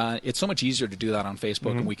seriously, it's so much easier to do that on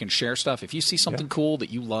Facebook, and we can share stuff. If you see something cool that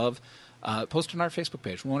you love, post it on our Facebook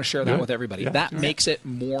page. We want to share that with everybody. That makes it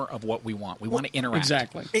more of what we want. We want to interact.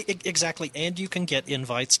 Exactly. Exactly. And you can get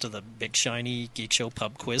invites to the Big Shiny Geek Show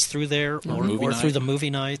pub quiz through there, or through the movie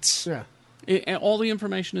nights. Yeah. All the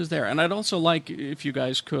information is there. And I'd also like, if you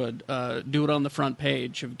guys could, do it on the front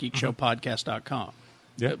page of geekshowpodcast.com.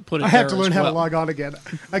 Yeah. Put it I have to there learn as how to well. log on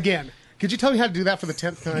again. Could you tell me how to do that for the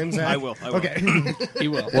 10th time, Zach? I will. Okay. He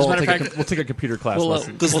will. As a We'll matter of fact, take a computer class we'll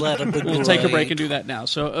lesson. take a break and do that now.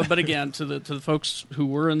 So, but again, to the folks who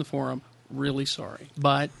were in the forum, really sorry.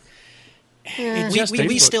 But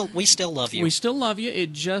we still love you. We still love you.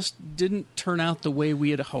 It just didn't turn out the way we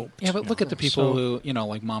had hoped. Yeah, but look at the people who,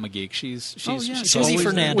 like Mama Geek. She's Susie always,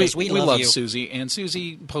 Fernandez. We love you. Susie. And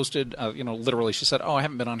Susie posted, literally, she said, I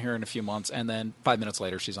haven't been on here in a few months. And then 5 minutes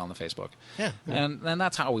later, she's on the Facebook. Yeah. And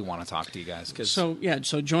that's how we want to talk to you guys. So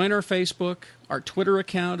join our Facebook. Our Twitter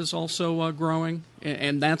account is also growing.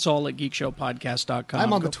 And that's all at geekshowpodcast.com.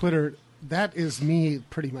 I'm on the Twitter. That is me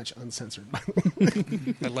pretty much uncensored.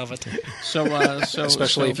 I love it. So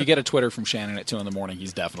especially if you get a Twitter from Shannon at 2 a.m,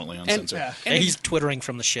 he's definitely uncensored. And he's twittering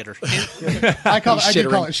from the shitter. I do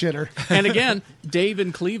call it shitter. And again, Dave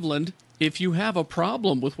in Cleveland, if you have a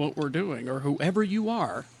problem with what we're doing, or whoever you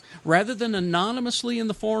are, rather than anonymously in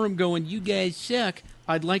the forum going, "You guys suck,"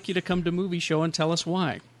 I'd like you to come to Movie Show and tell us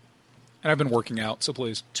why. And I've been working out, so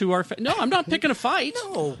please. No, I'm not picking a fight.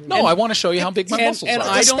 No, I want to show you how big my muscles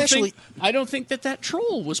are. I don't think that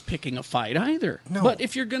troll was picking a fight either. No. But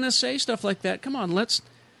if you're going to say stuff like that, come on, let's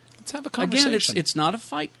have a conversation. Again, it's not a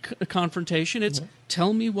fight confrontation. It's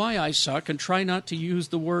tell me why I suck and try not to use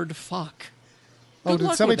the word fuck. Did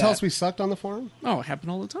somebody tell us we sucked on the forum? Oh, it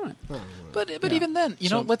happened all the time. But even then,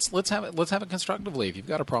 let's have it constructively. If you've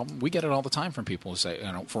got a problem, we get it all the time from people who say,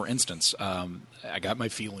 for instance, I got my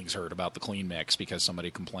feelings hurt about the Clean Mix because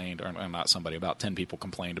somebody complained, or not somebody, about 10 people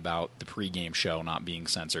complained about the pregame show not being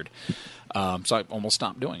censored. So I almost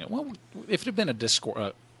stopped doing it. Well, if it had been a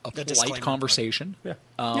polite conversation.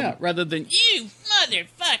 Rather than, you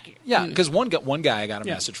motherfucker. Yeah, because one guy I got a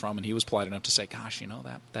message from, and he was polite enough to say, gosh,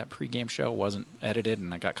 that pregame show wasn't edited,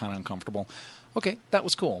 and I got kind of uncomfortable. Okay, that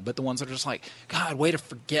was cool. But the ones that are just like, God, way to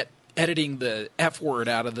forget editing the F word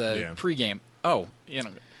out of the pregame. Oh,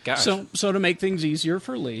 Gosh. So to make things easier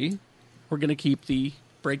for Lee, we're going to keep the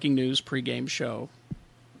breaking news pregame show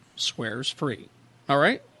swears free. All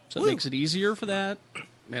right? So it makes it easier for that,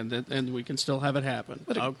 and we can still have it happen.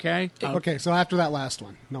 Okay? Okay, so after that last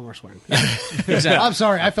one, no more swearing. Exactly. I'm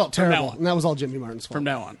sorry, I felt now terrible. on. And that was all Jimmy Martin's fault. From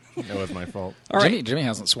now on. That was my fault. All right. Jimmy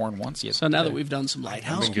hasn't sworn once yet. So now that we've done some light been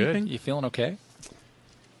good. housekeeping. You feeling okay?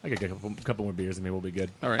 I could get a couple more beers and maybe we'll be good.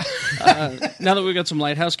 All right. Now that we've got some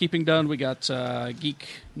light housekeeping done, we got geek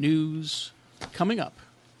news coming up.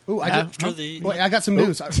 Ooh, I got some Oh.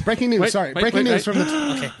 news. Breaking news. Breaking news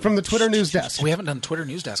from the Twitter news desk. We haven't done Twitter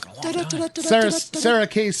news desk in a long time. Sarah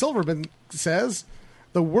K. Silverman says,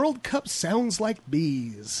 "The World Cup sounds like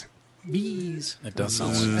bees." Bees. It does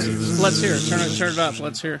sound like Let's hear it. Turn it up.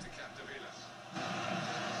 Let's hear it.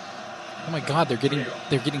 Oh my God, they're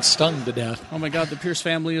getting stung to death. Oh my God, the Pierce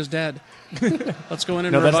family is dead. Let's go in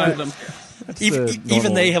and No, that's revive the- them.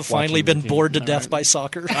 Even they have finally watching been routine. bored to death by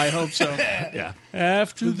soccer. I hope so. Yeah.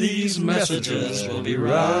 After these messages, we'll be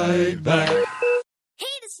right back. Hey,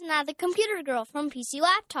 this is Anna, the computer girl from PC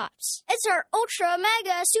Laptops. It's our Ultra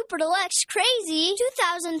Mega Super Deluxe Crazy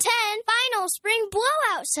 2010 Final Spring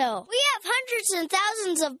Blowout Sale. We have hundreds and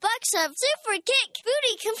thousands of bucks of super kick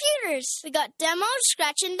booty computers. We got demos,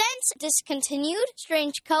 scratch and dents, discontinued,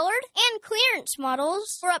 strange colored, and clearance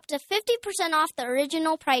models for up to 50% off the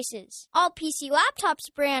original prices. All PC Laptops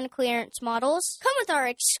brand clearance models come with our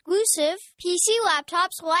exclusive PC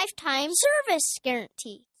Laptops lifetime service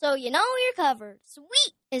guarantee. So you know you're covered.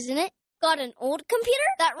 Sweet, isn't it? Got an old computer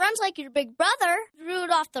that runs like your big brother? Threw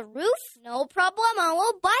it off the roof? No problemo,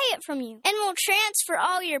 we'll buy it from you. And we'll transfer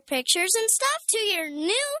all your pictures and stuff to your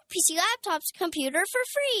new PC Laptops computer for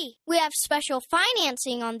free. We have special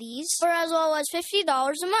financing on these for as low as $50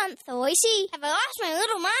 a month. OIC. Have I lost my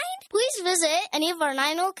little mind? Please visit any of our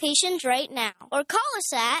 9 locations right now. Or call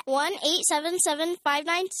us at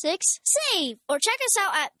 1-877-596-SAVE. Or check us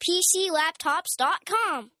out at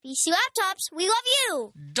PCLaptops.com. PC Laptops, we love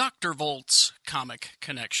you! Dr. Volt's Comic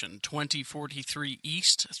Connection, 2043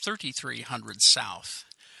 East, 3300 South.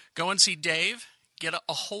 Go and see Dave. Get a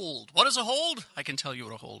hold. What is a hold? I can tell you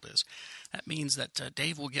what a hold is. That means that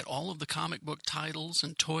Dave will get all of the comic book titles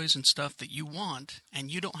and toys and stuff that you want,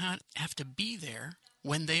 and you don't have to be there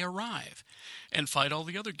when they arrive and fight all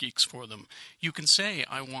the other geeks for them. You can say,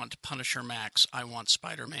 I want Punisher Max, I want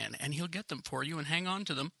Spider-Man, and he'll get them for you and hang on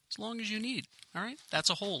to them as long as you need. All right? That's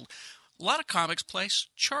a hold. A lot of comics place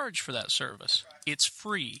charge for that service. It's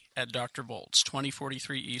free at Dr. Volt's,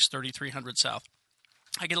 2043 East, 3300 South.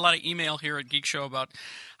 I get a lot of email here at Geek Show about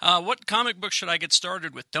what comic book should I get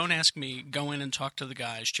started with. Don't ask me. Go in and talk to the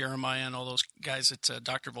guys. Jeremiah and all those guys at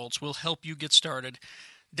Dr. Volt's will help you get started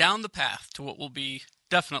down the path to what will be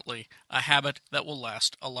definitely a habit that will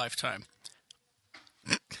last a lifetime.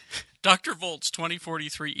 Dr. Volt's,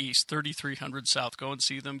 2043 East, 3300 South. Go and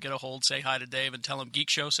see them, get a hold, say hi to Dave, and tell him Geek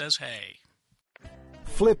Show says hey.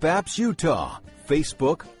 Flip Apps Utah.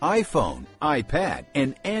 Facebook, iPhone, iPad,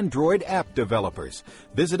 and Android app developers.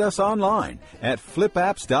 Visit us online at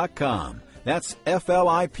flipapps.com. That's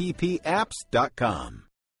FLIPP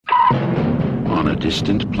On a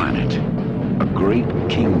distant planet, a great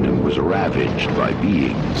kingdom was ravaged by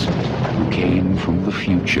beings who came from the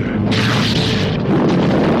future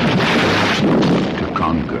to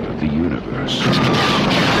conquer the universe.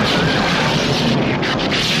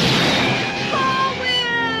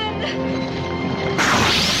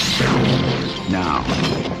 Now,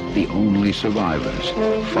 the only survivors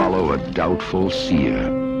follow a doubtful seer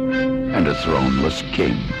and a throneless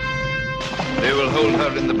king. They will hold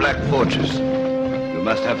her in the Black Fortress. You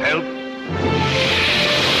must have help.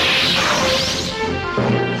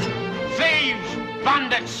 Thieves,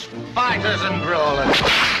 bandits, fighters, and brawlers.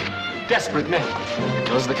 Desperate men.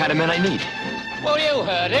 Those are the kind of men I need. Well, you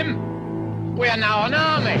heard him. We are now an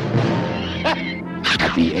army.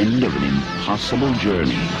 At the end of an impossible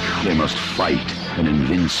journey, they must fight an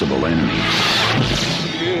invincible enemy.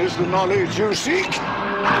 Here's the knowledge you seek.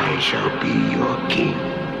 I shall be your king.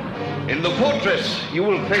 In the fortress, you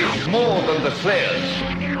will face more than the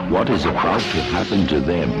Slayers. What is about to happen to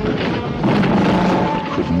them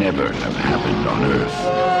could never have happened on Earth.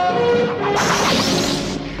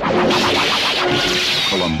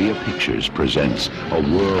 Columbia Pictures presents a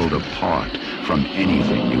world apart from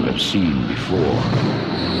anything you have seen before.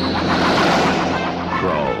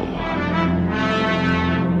 Crow.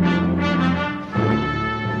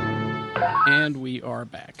 And we are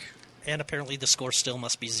back. And apparently the score still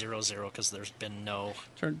must be 0-0 because there's been no...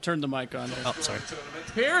 Turn the mic on there. Oh, sorry.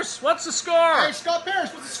 Pierce, what's the score? Hey, Scott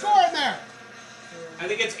Pierce, what's the score in there? I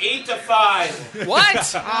think it's 8-5.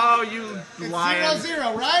 What? Oh, you lion.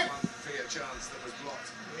 0-0, right?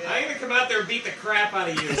 I'm going to come out there and beat the crap out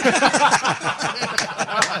of you.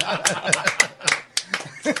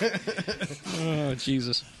 Oh,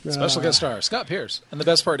 Jesus. Special guest star, Scott Pierce. And the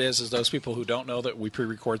best part is those people who don't know that we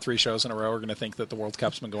pre-record 3 shows in a row are going to think that the World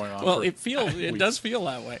Cup's been going on. Well, for it does feel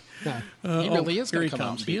that way. He really is going to come out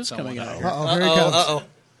and He beat is someone. coming out. Uh-oh, here he comes. Uh-oh.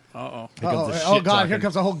 Uh-oh. Oh, God, here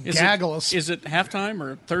comes a whole gaggle of... Is it halftime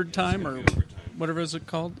or third time or whatever is it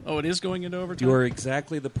called? Oh, it is going into overtime? You are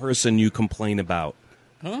exactly the person you complain about.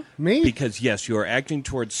 Huh? Me? Because, yes, you are acting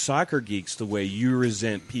towards soccer geeks the way you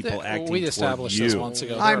resent people acting We toward established you. this months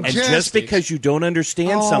ago. I'm And just- just because you don't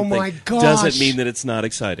understand Oh, something my gosh. doesn't mean that it's not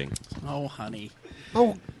exciting. Oh, honey.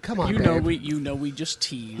 Oh, come on, You babe. know we just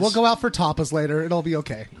tease. We'll go out for tapas later. It'll be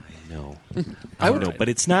okay. No. I don't know, but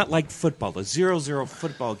it's not like football. The 0-0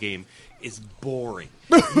 football game is boring.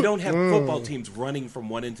 You don't have football teams running from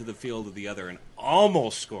one end of the field to the other and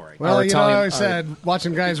almost scoring. Well, Our you know what I Italian- said,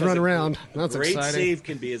 watching guys Because run a around. That's great exciting. save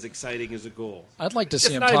can be as exciting as a goal. I'd like to see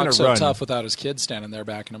It's him not even talk a so run. tough without his kids standing there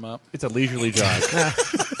backing him up. It's a leisurely jog.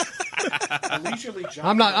 A leisurely jog.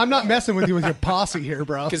 I'm not messing with you with your posse here,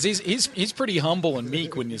 bro. Because he's pretty humble and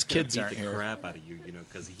meek when his kids Beat aren't the here. crap out of you,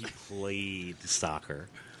 because he played soccer.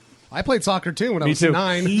 I played soccer too when I Me was too.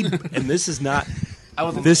 9. And this is not.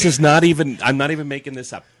 This is not even. I'm not even making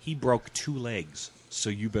this up. He broke 2 legs, so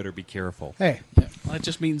you better be careful. Hey, Well, that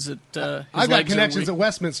just means that his I've got legs are connections weak. at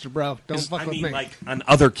Westminster, bro. Don't fuck I with mean, me. like on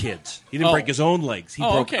other kids. He didn't Oh. break his own legs. He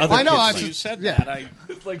Oh, broke okay. other I know, kids' I So legs. you said Yeah. that. I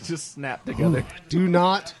It's like just snap together. Do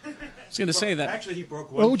not. was going to say that. Actually, he broke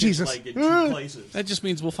Oh, one kid's Jesus. leg in 2 places. That just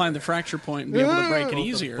means we'll find the fracture point and be able to break it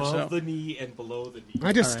easier. Above So the knee and below the knee.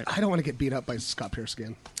 I just All right. I don't want to get beat up by Scott Pierce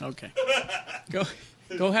again. okay,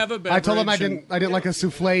 go have a beverage. I told him I and- didn't like a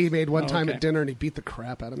souffle he made one time okay. at dinner, and he beat the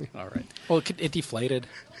crap out of me. All right. Well, it deflated.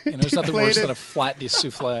 There's nothing worse Deflated. than a flat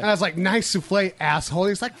souffle. And I was like, "Nice souffle, asshole."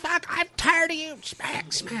 He's like, "Fuck, I'm tired of you."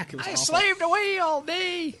 Smack, smack. It was awful. slaved away all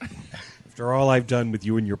day. After all I've done with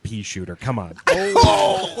you and your pea shooter, come on.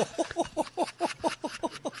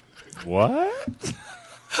 What?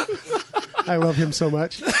 I love him so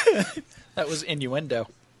much. That was innuendo.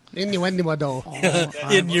 Innuendo.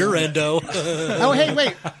 Innuendo. Oh, hey,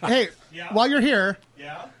 wait. Hey, while you're here,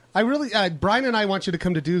 I really, Brian and I want you to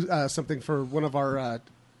come to do something for one of our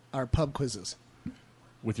pub quizzes.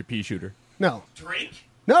 With your pea shooter. No. Drink?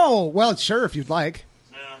 No. Well, sure, if you'd like.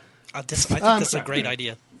 I think that's a great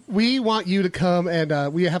idea. We want you to come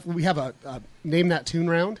and we have a name that tune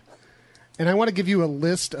round, and I want to give you a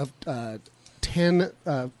list of 10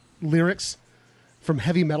 lyrics from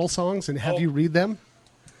heavy metal songs and have you read them.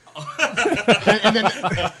 and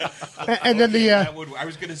then the I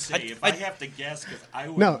was going to say, if I have to guess, because I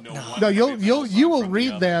wouldn't no know what no heavy metal you will song from read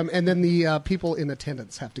the other. them, and then the people in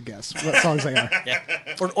attendance have to guess what songs they are. Yeah.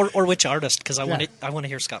 Or which artist? Because I Yeah. want to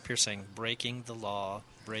hear Scott Pierce saying "Breaking the Law."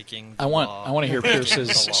 Breaking. The I want law, to hear breaking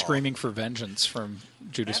Pierce's the law. "Screaming for Vengeance" from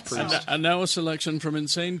Judas Priest. And now a selection from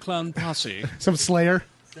Insane Clown Posse. Some Slayer.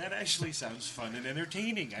 That actually sounds fun and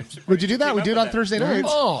entertaining. I'm surprised Would you do that? came We up do it with on that. Thursday nights.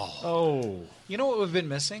 Oh, you know what we've been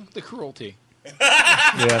missing? The cruelty.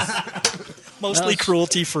 Yes. Mostly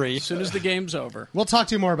cruelty free. As soon as the game's over, We'll talk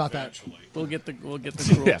to you more about that. we'll get the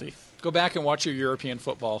cruelty. Go back and watch your European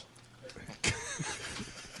football.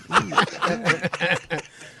 I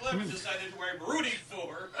haven't decided where I'm rooting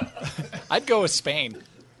for. I'd go with Spain.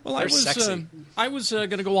 Well, They're sexy. I was going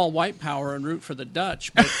to go all white power and root for the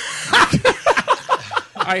Dutch, but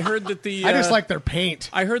I heard that the I just like their paint.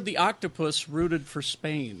 I heard the octopus rooted for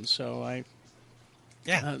Spain, so I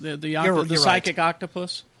Yeah. the psychic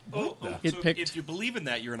octopus. It So picked. if you believe in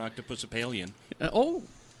that, you're an octopusipalian.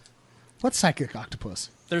 What's psychic octopus?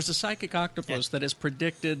 There's a psychic octopus that has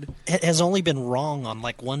predicted. It has only been wrong on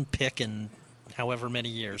like one pick in however many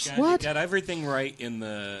years. You got everything right in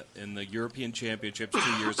the European Championships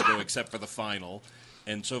 2 years ago, except for the final.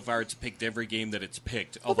 And so far, it's picked every game that it's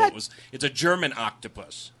picked. Although it's a German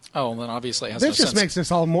octopus. Oh, well, then obviously it has This no just sense. makes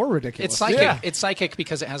this all more ridiculous. It's psychic. Yeah. It's psychic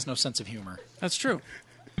because it has no sense of humor. That's true.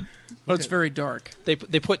 But it's very dark. They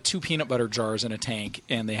put 2 peanut butter jars in a tank,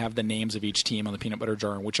 and they have the names of each team on the peanut butter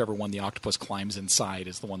jar, and whichever one the octopus climbs inside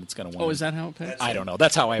is the one that's going to win. Oh, is that how it picks? I don't know.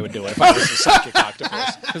 That's how I would do it if I was a psychic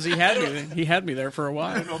octopus. Because he had me there for a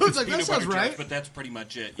while. I don't know if it's peanut butter jars, but that's pretty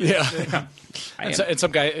much it. Yeah. And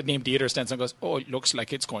some guy named Dieter stands and goes, "Oh, it looks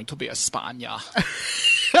like it's going to be a Spania."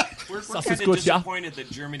 We're kind of disappointed that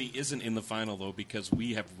Germany isn't in the final, though, because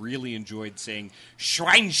we have really enjoyed saying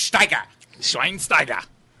Schweinsteiger. Schweinsteiger.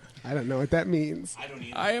 I don't know what that means. I don't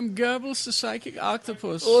either. I am Goebbels, the psychic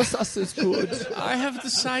octopus. Oh, das ist gut. I have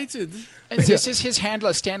decided. And this is his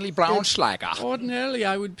handler, Stanley Braunschweiger. Ordinarily,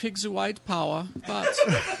 I would pick the white power, but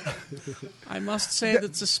I must say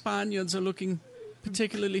that the Spaniards are looking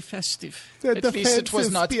particularly festive. At least it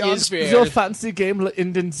was not Israel. Your fancy game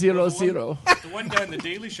ended 0-0. The one guy on the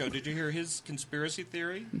Daily Show, did you hear his conspiracy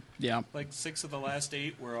theory? Yeah. Like 6 of the last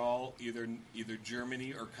 8 were all either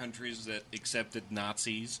Germany or countries that accepted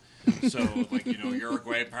Nazis. So, like,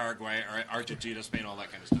 Uruguay, Paraguay, Argentina, Spain, all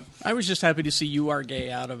that kind of stuff. I was just happy to see You Are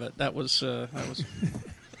Gay out of it. That was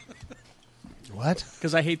What?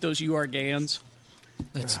 Because I hate those You Are Gayans.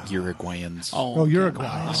 That's Uruguayans. Oh, Uruguay.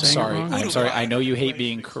 I'm Sorry, wrong? I'm sorry. I know you hate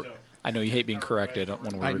being corrected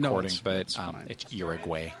when we're I know recording, it's but it's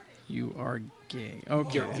Uruguay. You are gay.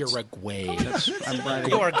 Okay. Uruguay. I'm writing.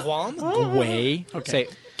 You are Guam? Guay. Okay. Say,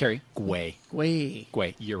 Carrie. Guay. Guay.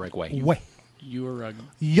 Guay. Uruguay. You are a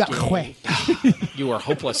Yahweh. You are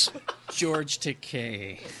hopeless. George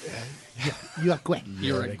Takei. Yahweh.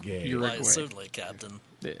 Uruguay. Certainly, Captain.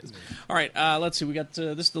 All right, let's see. We got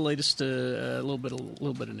this is the latest little bit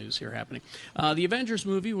of news here happening. The Avengers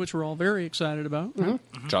movie, which we're all very excited about.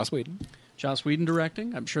 Mm-hmm. Joss Whedon. Joss Whedon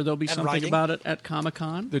directing. I'm sure there'll be something writing. about it at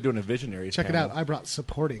Comic-Con. They're doing a visionary. Check it out. I brought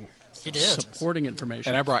supporting. He did. Supporting information.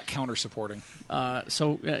 And I brought counter-supporting.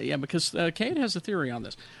 Because Kate has a theory on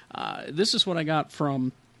this. This is what I got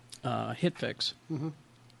from HitFix. Mm-hmm.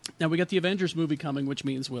 Now, we got the Avengers movie coming, which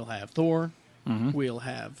means we'll have Thor. Mm-hmm. We'll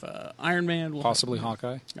have Iron Man. We'll possibly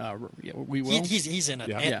Hawkeye. We will. He's in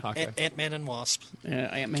it. Ant-Man and Wasp.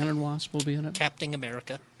 Ant-Man and Wasp will be in it. Captain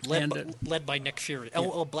America. Led by Nick Fury.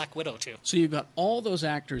 Oh, Black Widow, too. So you've got all those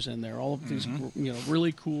actors in there, all of these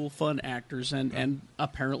really cool, fun actors, and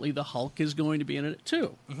apparently the Hulk is going to be in it,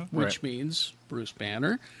 too, which means Bruce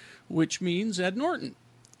Banner, which means Ed Norton.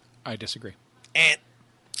 I disagree.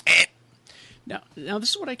 Now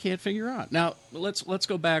this is what I can't figure out. Now, let's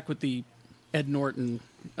go back with the Ed Norton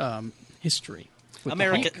history.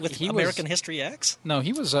 American History X? No,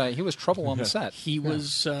 he was trouble on the set. He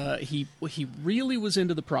was he really was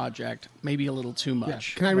into the project, maybe a little too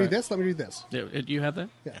much. Yeah. Can I read this? Let me read this. Do you have that?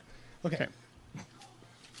 Yeah. Okay. All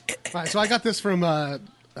right, so I got this from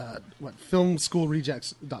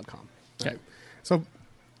filmschoolrejects.com. Okay. So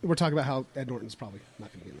we're talking about how Ed Norton's probably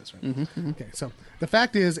not going to be in this, right? Mm-hmm. Okay, so the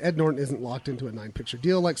fact is Ed Norton isn't locked into a 9-picture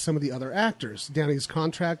deal like some of the other actors. Downey's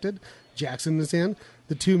contracted. Jackson is in.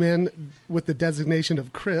 The two men with the designation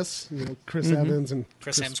of Chris, Chris Evans and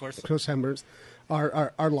Chris Hemsworth. Chris Hemsworth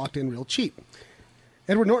are locked in real cheap.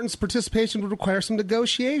 Edward Norton's participation would require some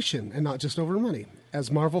negotiation and not just over money.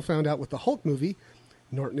 As Marvel found out with the Hulk movie,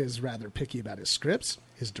 Norton is rather picky about his scripts,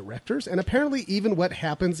 his directors, and apparently even what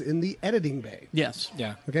happens in the editing bay. Yes.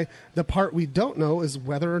 Yeah. Okay. The part we don't know is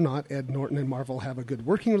whether or not Ed Norton and Marvel have a good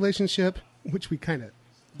working relationship, which we kind of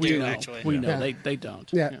We know. Actually. We know. Yeah. They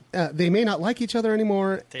don't. Yeah, they may not like each other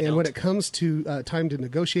anymore, They and don't. when it comes to time to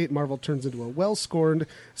negotiate, Marvel turns into a well-scorned,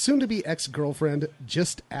 soon-to-be ex-girlfriend.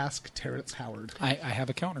 Just ask Terrence Howard. I have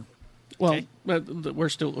a counter. Well, we're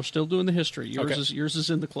still doing the history. Yours is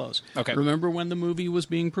in the close. Okay. Remember when the movie was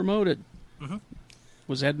being promoted? Mm-hmm.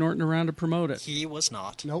 Was Ed Norton around to promote it? He was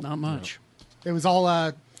not. Nope, Not much. it was all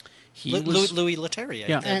Louis Leterrier.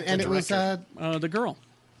 Yeah. and it was The girl.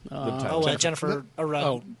 Jennifer.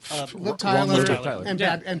 Liv Tyler, and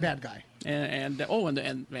Yeah. bad guy. And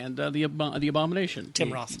the Abomination.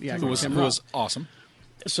 Tim Roth. Yeah, Who was Tim Roth. awesome.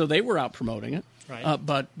 So they were out promoting it. Right.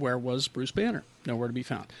 But where was Bruce Banner? Nowhere to be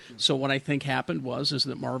found. So what I think happened is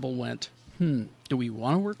that Marvel went, do we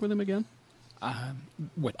want to work with him again?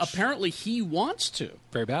 Which Apparently he wants to.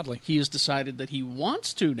 very badly. He has decided that he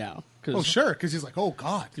wants to now. Oh, sure, because he's like, oh,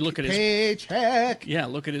 God. You look at his paycheck. Yeah,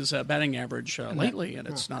 look at his batting average lately, and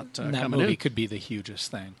it's not And that coming movie in. could be the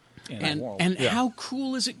hugest thing in the world. And how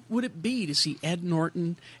cool would it be to see Ed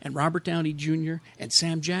Norton and Robert Downey Jr. and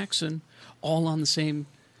Sam Jackson all on the same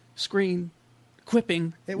screen,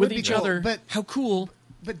 quipping It with would be each cool, other? but- how cool!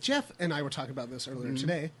 But Jeff and I were talking about this earlier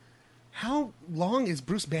today. How long is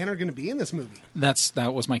Bruce Banner going to be in this movie?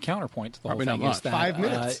 That was my counterpoint to the Probably whole not thing. much. Is that, 5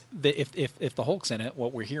 minutes. If the Hulk's in it,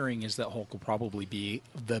 what we're hearing is that Hulk will probably be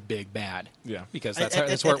the big bad. Yeah. Because At-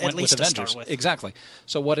 that's where it at went with least to start Avengers. with. Exactly.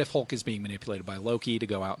 So what if Hulk is being manipulated by Loki to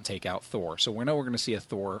go out and take out Thor? So we know we're going to see a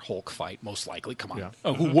Thor Hulk fight, most likely. Come on. Yeah.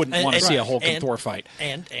 Oh, who wouldn't want to see a Hulk and Thor fight?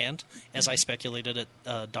 And as I speculated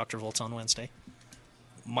at Dr. Volts on Wednesday,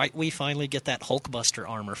 might we finally get that Hulkbuster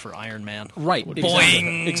armor for Iron Man? Right.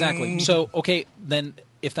 Boing! Exactly. So, okay, then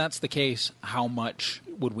if that's the case, how much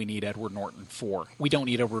would we need Edward Norton for? We don't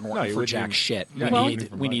need Edward Norton you for wouldn't jack even- shit. yeah, you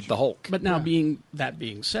wouldn't We even need much. the Hulk. But now, being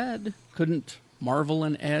said, couldn't Marvel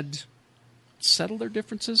and Ed settle their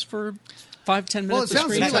differences for 5-10 minutes? Well, it sounds of to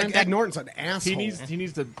screen me time? like Ed Norton's an asshole. He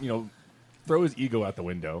needs to throw his ego out the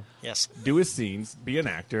window. Yes. Do his scenes, be an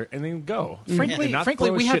actor, and then go. Frankly, And not throw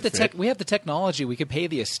a we have shit the fit. we have the technology. We could pay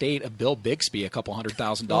the estate of Bill Bixby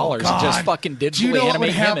 $200,000 and God. just fucking digitally Do you know what would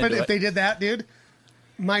animate him happen into if it. they did that, dude?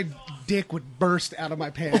 My dick would burst out of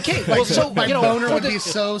my pants. Okay, Like, well, so my you know, boner for would the- be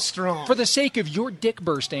so strong. For the sake of your dick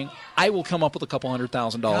bursting, I will come up with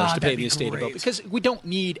 $200,000 God, to pay that'd the be estate of Bill. great. Because we don't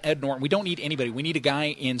need Ed Norton. We don't need anybody. We need a guy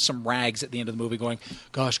in some rags at the end of the movie going,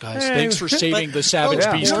 "Gosh, guys, thanks for saving the savage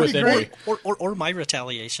beast that'd be within me." great. Or my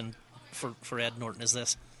retaliation for Ed Norton is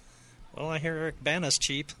this. Well, I hear Eric Bana's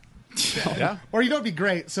cheap. Yeah. Or you know, it'd be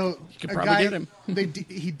great. So could a probably guy, get him.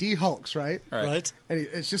 he de-hulks, right? Right. And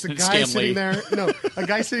it's just a It's guy Stan sitting Lee. there. No, a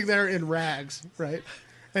guy sitting there in rags, right?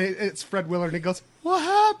 And it's Fred Willard, and he goes, "What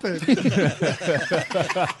happened?"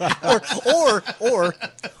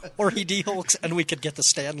 or he de-hulks, and we could get the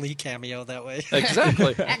Stan Lee cameo that way.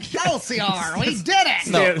 Exactly. Excelsior! We did it.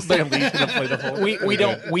 No, Stan Lee's gonna play the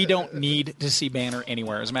whole. we don't need to see Banner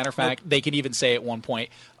anywhere. As a matter of fact, they could even say at one point,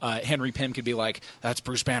 Henry Pym could be like, "That's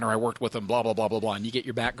Bruce Banner. I worked with him." Blah blah blah blah blah. And you get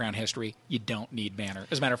your background history. You don't need Banner.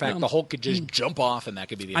 As a matter of fact, the Hulk could just jump off, and that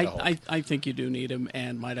could be the end of the Hulk. I think you do need him,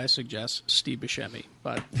 and might I suggest Steve Buscemi?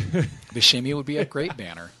 But Buscemi would be a great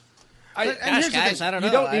Banner. And here's the thing. I don't know.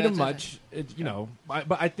 You don't need him much,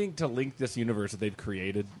 but I think to link this universe that they've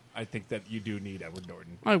created, I think that you do need Edward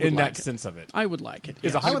Norton I would in like that it. sense of it. I would like it.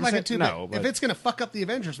 Is yes. I would like it 100% too. no, but if but- it's going to fuck up the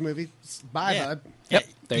Avengers movie, bye, Yeah. bud. Yep,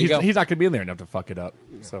 there you he's, go. he's not going to be in there enough to fuck it up.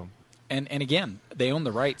 So And again, they own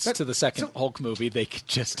the rights to the second Hulk movie. They could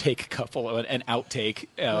just take a couple of an outtake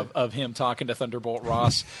of him talking to Thunderbolt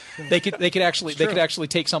Ross. They could actually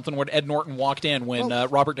take something where Ed Norton walked in when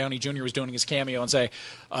Robert Downey Jr. was doing his cameo and say,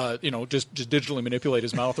 just digitally manipulate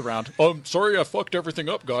his mouth around. Oh, I'm sorry, I fucked everything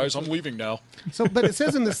up, guys. I'm leaving now. So, but it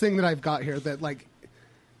says in this thing that I've got here that like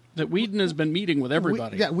That Whedon has been meeting with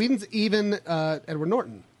everybody. Whedon's even Edward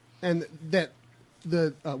Norton, and that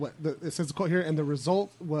it says the quote here, and the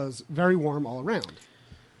result was very warm all around.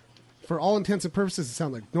 For all intents and purposes, it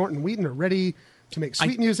sounds like Norton and Whedon are ready to make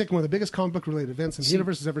sweet music, one of the biggest comic book related events the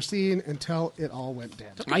universe has ever seen, until it all went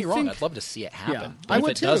dead. Don't get me wrong. I'd love to see it happen. Yeah. But I if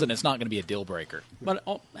would it too. doesn't, it's not going to be a deal breaker. But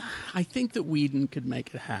I think that Whedon could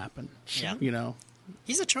make it happen. Yeah. You know,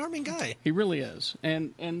 He's a charming guy. he really is,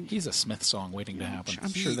 and He's a Smith song waiting to happen.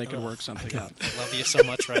 I'm sure they could work something out. I love you so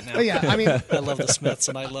much right now. But yeah, I mean, I love the Smiths,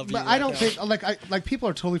 and I love you. but right I don't now. think like people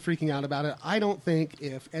are totally freaking out about it. I don't think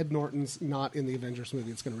if Ed Norton's not in the Avengers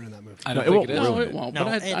movie, it's going to ruin that movie. I don't No, it think it won't is. No, ruin it it. won't. No,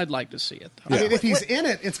 but and- I'd like to see it. Though. I mean, if he's in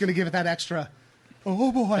it, it's going to give it that extra.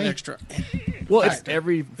 Oh boy, An extra. well, it's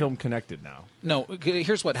every film connected now. No,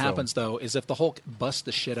 here's what happens, though, is if the Hulk busts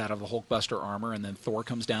the shit out of the Hulkbuster armor and then Thor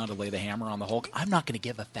comes down to lay the hammer on the Hulk, I'm not going to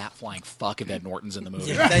give a fat flying fuck if Ed Norton's in the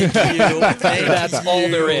movie. Thank you. That's all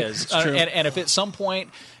there you. is. And if at some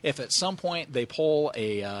point they pull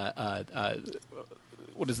a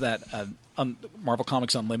what is that? Marvel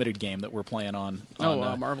Comics Unlimited game that we're playing on.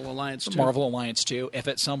 Marvel Alliance 2. Marvel Alliance 2. If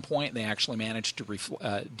at some point they actually manage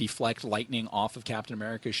to deflect lightning off of Captain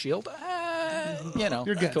America's shield,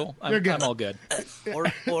 You're good. Cool. You're good. I'm all good.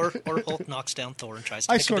 or Hulk knocks down Thor and tries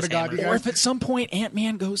to I pick swear up to his God, hammer. you Or guys. if at some point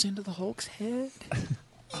Ant-Man goes into the Hulk's head.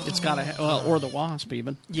 It's got to, or the Wasp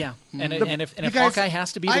even. Yeah, and if you guys- Hawkeye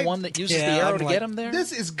has to be the one that uses the arrow to get him there,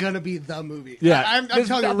 This is going to be the movie. Yeah, I'm there's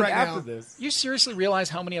telling you nothing right after now. this. you seriously realize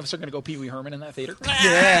how many of us are going to go Pee Wee Herman in that theater?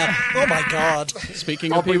 Yeah. Oh my God.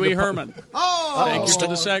 Speaking of Pee Wee Herman, Oh, thank you for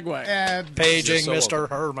the segue. and Paging So- Mr.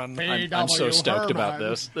 Herman. I'm so stoked about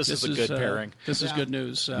Herman. this. This is a good pairing. This is good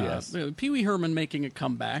news. Yes. Pee Wee Herman making a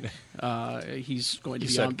comeback. He's going to You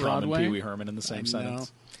be said on Crumb and Broadway. Pee Wee Herman in the same I know.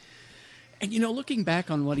 sentence. And looking back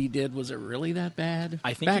on what he did, was it really that bad?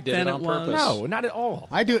 I think back he did then it on was. purpose. No, not at all.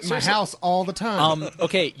 I do it in my house all the time.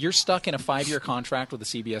 Okay, you're stuck in a 5-year contract with a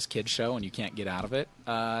CBS Kids show and you can't get out of it.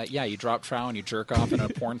 You drop trow and you jerk off in a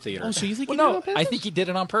porn theater. Oh, so you think Well, he did no, it on purpose? I think he did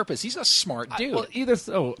it on purpose. He's a smart dude. Well, either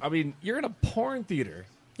so. I mean, you're in a porn theater.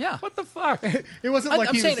 Yeah. What the fuck? It wasn't like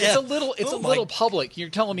I'm he saying was. it's Yeah. a little, Oh my- little public. You're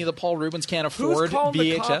telling me that Paul Rubens can't Who's afford calling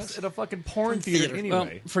the cops VHS? at a fucking porn theater theater? Well,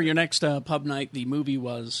 anyway? for your next pub night, the movie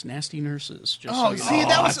was Nasty Nurses. Just Oh, so see,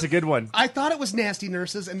 that was that's a good one. I thought it was Nasty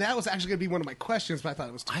Nurses, and that was actually going to be one of my questions, but I thought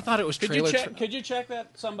it was. I thought it was Could you trailer. check? Could you check that?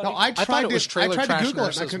 Somebody. No, I tried thought it was I Trailer tried to Trash Google it,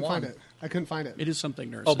 and I Nurses couldn't 1. find it. I couldn't find it. It is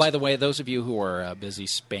something nurses. Oh, by the way, those of you who are busy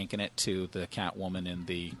spanking it to the Catwoman in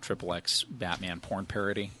the XXX Batman porn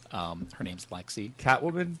parody, her name's Lexi.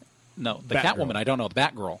 Catwoman? No, the Batgirl. Catwoman. I don't know the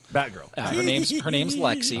Batgirl. Batgirl. Her name's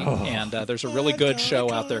Lexi, and there's a really good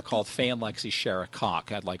show out there called Faye and Lexi Share a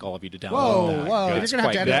Cock. I'd like all of you to download Whoa, that. whoa! You're It's going to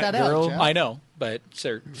have to quite edit good. that out, Batgirl? Jeff. I know, but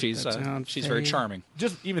she's very charming.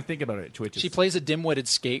 Just even think about it, it twitches. She plays a dim-witted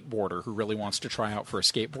skateboarder who really wants to try out for a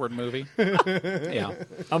skateboard movie. Yeah,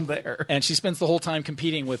 I'm there. And she spends the whole time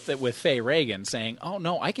competing with Faye Reagan, saying, "Oh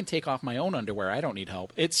no, I can take off my own underwear. I don't need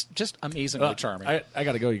help." It's just amazingly charming. I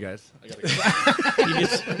got to go, you guys. I gotta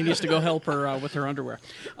go. he needs to go help her with her underwear.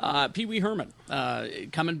 Pee Wee Herman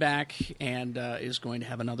coming back and is going to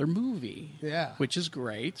have another movie. Yeah. Which is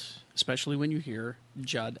great, especially when you hear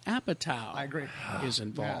Judd Apatow. I agree. Is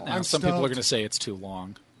involved. Now, some people are going to say it's too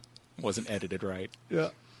long. Wasn't edited right. Yeah.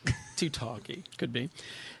 Too talky. Could be.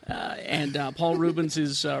 And Paul Rubens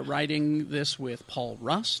is writing this with Paul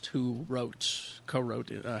Rust, who helped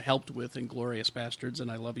with Inglourious Bastards and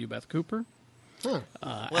I Love You, Beth Cooper. Huh.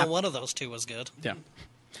 Well, one of those two was good. Yeah.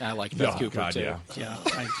 I like Beth Cooper, God, too. Yeah.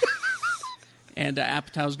 And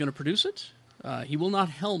Apatow's going to produce it. He will not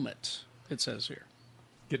helm it, it says here.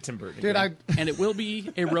 Get Tim Burton. Dude, And it will be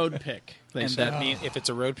a road pick. And that means if it's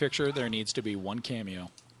a road picture, there needs to be one cameo.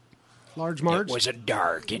 Large Marge? It was a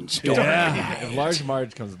dark and stormy Yeah. night. If Large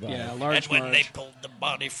Marge comes by. Yeah, Large And when Marge. they pulled the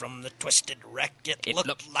body from the twisted wreck, it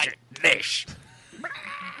looked like this.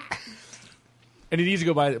 And he needs to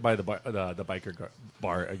go by the biker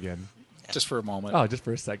bar again. Just for a moment. Oh, just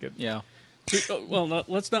for a second. Yeah. Well,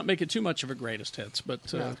 let's not make it too much of a greatest hits, but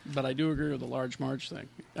I do agree with the Large Marge thing.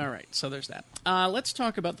 All right, so there's that. Let's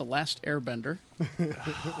talk about The Last Airbender.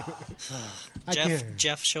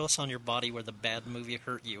 Jeff, show us on your body where the bad movie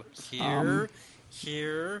hurt you.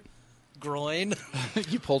 Here, groin.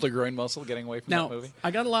 You pulled a groin muscle getting away from Now, that movie?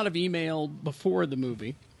 I got a lot of email before the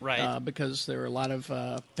movie. Right. Because there were a lot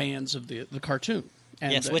of fans of the cartoon.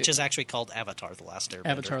 And, yes, which is actually called Avatar: The Last Airbender.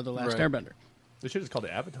 Avatar: The Last Airbender. They should have just called it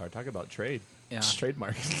Avatar. Talk about trade. Yeah.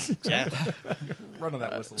 Trademark. Yeah. Run on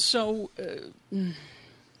that whistle. So,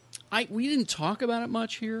 we didn't talk about it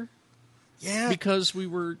much here. Yeah. Because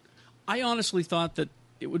I honestly thought that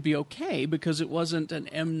it would be okay because it wasn't an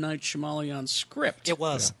M. Night Shyamalan script. It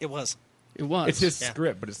was. Yeah. It was. It was. It's his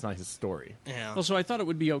script, but it's not his story. Yeah. Well, so I thought it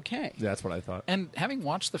would be okay. Yeah, that's what I thought. And having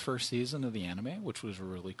watched the first season of the anime, which was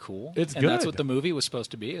really cool, it's and good. That's what the movie was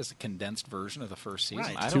supposed to be, is a condensed version of the first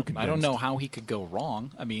season. Right. I don't know how he could go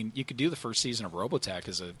wrong. I mean, you could do the first season of Robotech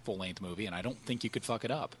as a full-length movie, and I don't think you could fuck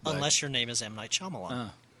it up. Unless your name is M. Night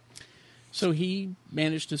Shyamalan. So he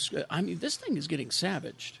managed to. I mean, this thing is getting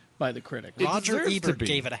savaged by the critic. Roger Ebert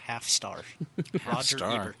gave it a half star. Roger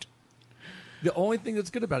Ebert. The only thing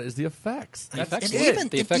that's good about it is the effects. That's and it. even,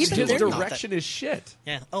 the effects even his they're direction is shit.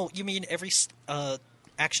 Yeah. Oh, you mean every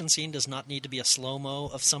action scene does not need to be a slow-mo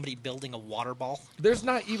of somebody building a water ball? There's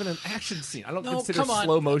not even an action scene. I don't No, consider come on.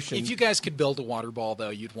 slow motion. If you guys could build a water ball,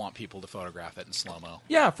 though, you'd want people to photograph it in slow-mo.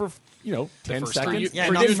 Yeah, for 10 first seconds. time. Yeah,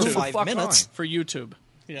 for not for YouTube. 5 Fuck minutes. For YouTube.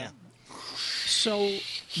 Yeah. So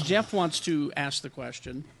Jeff wants to ask the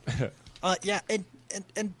question. Yeah,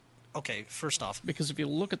 and okay, first off. Because if you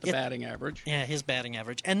look at the batting average. Yeah, his batting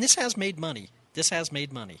average. And this has made money.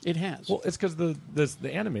 It has. Well, it's because the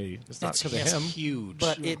anime. It's not because of him. Huge.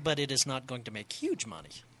 But it is not going to make huge money.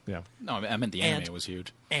 Yeah. No, I meant the anime was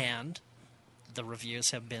huge. And the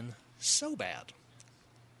reviews have been so bad.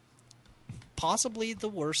 Possibly the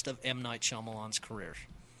worst of M. Night Shyamalan's career.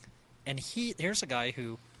 And here's a guy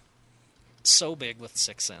who so big with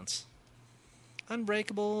Sixth Sense.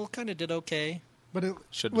 Unbreakable kind of did okay. But it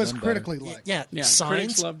Should've was done critically better. liked. Yeah, Critics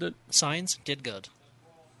Signs loved it. Signs did good.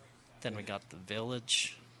 Then we got The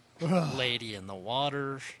Village, Lady in the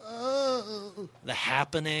Water, The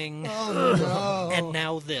Happening, and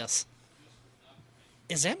now this.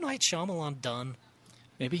 Is M. Night Shyamalan done?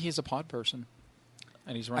 Maybe he's a pod person,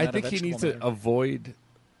 and he's run I out think of he vegetable needs to matter. avoid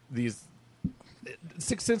these.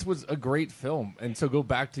 Sixth Sense was a great film, and so go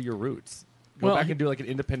back to your roots. Go back and do like an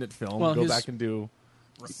independent film. Go back and do.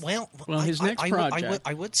 Well, his next project.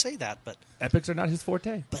 I would say that, but epics are not his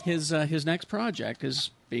forte. But his next project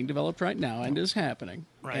is being developed right now and is happening.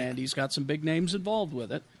 Right. And he's got some big names involved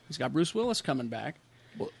with it. He's got Bruce Willis coming back.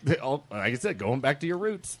 Well, like I said, going back to your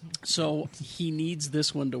roots. So he needs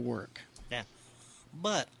this one to work. yeah.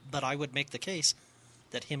 But I would make the case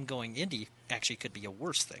that him going indie actually could be a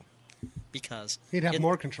worse thing because He'd have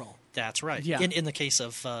more control. That's right. Yeah. In the case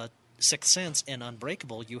of Sixth Sense and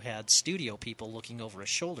Unbreakable, you had studio people looking over his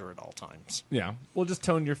shoulder at all times. Yeah. Well, just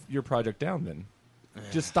tone your project down then.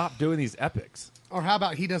 Just stop doing these epics. Or how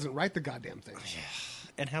about he doesn't write the goddamn thing?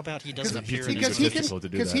 And how about he doesn't appear in Because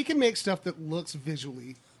his he can make stuff that looks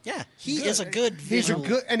visually. Yeah, he is a good visual.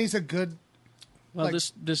 He's a good. Well, like,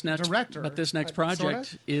 this next director, but this next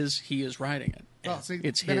project is he is writing it. Well, see,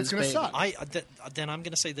 it's then his it's gonna baby. suck. Then I'm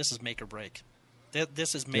going to say this is make or break.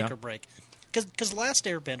 This is make or break. Because Last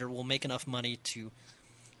Airbender will make enough money to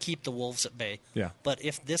keep the wolves at bay. Yeah. But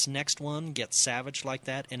if this next one gets savage like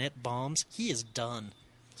that and it bombs, he is done.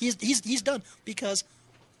 He's done because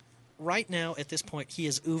right now at this point he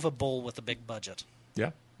is Uwe Boll with a big budget.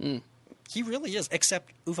 Yeah. He really is.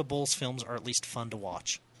 Except Uwe Boll's films are at least fun to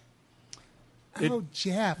watch.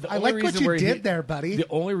 Jeff, I like what you did there, buddy. The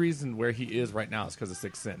only reason where he is right now is because of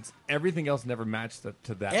Sixth Sense. Everything else never matched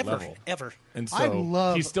to that level. Ever. And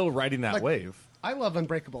so he's still riding that wave. I love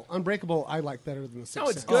Unbreakable. Unbreakable, I like better than the Sixth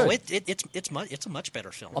Sense. It's good. Oh, it's a much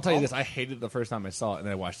better film. I'll tell you this: I hated it the first time I saw it, and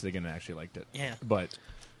then I watched it again and actually liked it. Yeah. But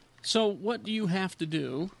so, what do you have to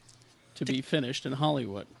do to be finished in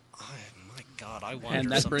Hollywood? My God, I wonder.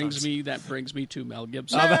 And that sometimes. brings me to Mel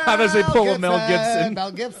Gibson. How does they pull a Mel Gibson?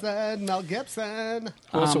 Mel Gibson.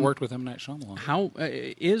 Who also worked with M. Night Shyamalan? How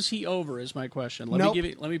is he over? Is my question. Let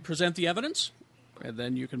me present the evidence, and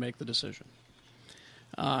then you can make the decision.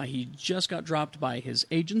 He just got dropped by his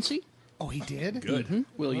agency. Oh, he did? Good. Mm-hmm.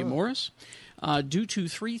 William Morris. Due to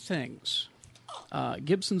three things.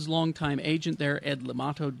 Gibson's longtime agent there, Ed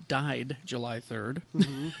Limato, died July 3rd.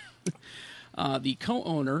 The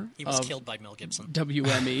co-owner He was of killed by Mel Gibson.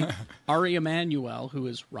 WME, Ari Emanuel, who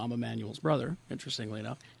is Rahm Emanuel's brother, interestingly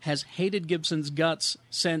enough, has hated Gibson's guts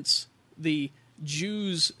since the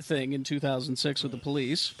Jews thing in 2006 with the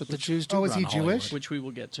police. But the Jews do is run he Jewish? Hollywood. Which we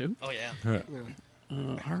will get to. Oh, yeah.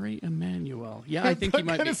 Ari Emanuel. Yeah, I think he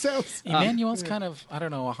might be. Emmanuel's kind of, I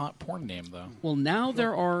don't know, a hot porn name, though. Well, now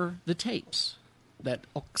there are the tapes that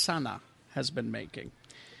Oksana has been making.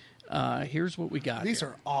 Here's what we got. These here.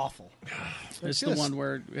 are awful. It's the one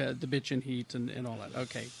where the bitch and heat and all that.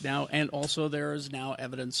 Okay. Now, and also there is now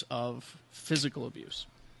evidence of physical abuse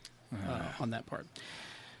on that part.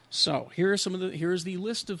 So here's the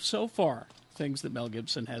list of so far things that Mel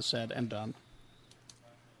Gibson has said and done.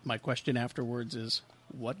 My question afterwards is,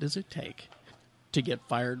 what does it take to get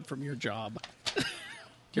fired from your job?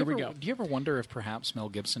 Here we go. Do you ever wonder if perhaps Mel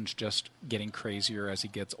Gibson's just getting crazier as he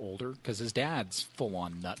gets older? Because his dad's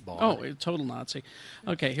full-on nutball. Oh, a total Nazi.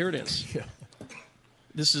 Okay, here it is.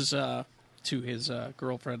 This is to his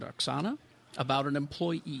girlfriend, Oksana, about an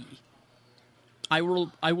employee. I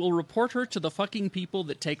will report her to the fucking people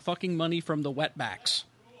that take fucking money from the wetbacks.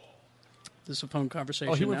 This is a phone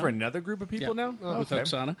conversation. Oh, he went now. for another group of people now? Oh, with okay.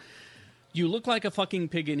 Oksana. You look like a fucking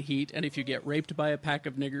pig in heat, and if you get raped by a pack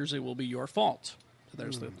of niggers, it will be your fault. So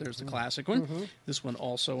there's the classic one. Mm-hmm. This one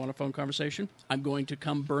also on a phone conversation. I'm going to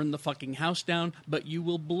come burn the fucking house down, but you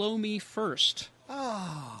will blow me first.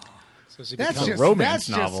 Oh. So he That's becomes just a romance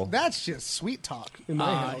novel. That's just sweet talk in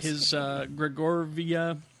my house. His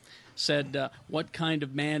Gregorvia said, what kind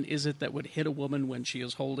of man is it that would hit a woman when she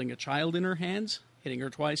is holding a child in her hands? Hitting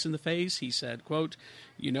her twice in the face, he said, quote,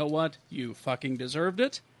 you know what? You fucking deserved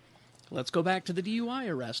it. Let's go back to the DUI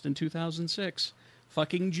arrest in 2006.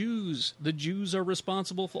 Fucking Jews. The Jews are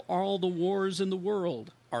responsible for all the wars in the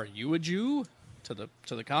world. Are you a Jew? To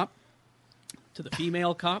the cop. To the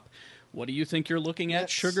female cop. What do you think you're looking at?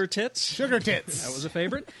 Sugar tits? Sugar tits. That was a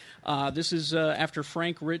favorite. This is after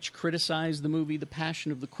Frank Rich criticized the movie The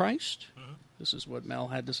Passion of the Christ. Mm-hmm. This is what Mel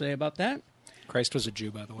had to say about that. Christ was a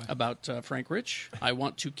Jew, by the way. About Frank Rich. I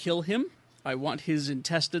want to kill him. I want his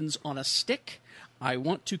intestines on a stick. I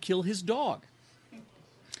want to kill his dog.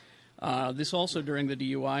 This also during the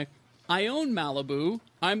DUI. I own Malibu.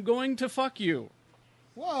 I'm going to fuck you.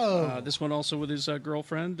 Whoa. This one also with his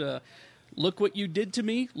girlfriend. Look what you did to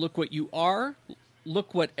me. Look what you are.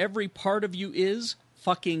 Look what every part of you is.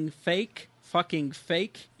 Fucking fake. Fucking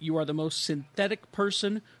fake. You are the most synthetic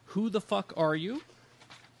person. Who the fuck are you?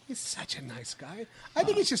 He's such a nice guy. I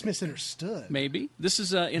think he's just misunderstood. Maybe. This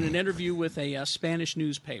is in an interview with a Spanish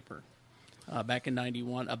newspaper back in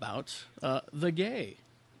 91 about the gay.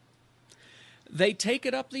 They take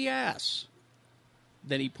it up the ass.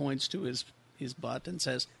 Then he points to his butt and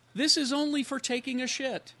says, this is only for taking a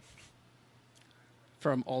shit.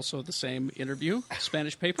 From also the same interview,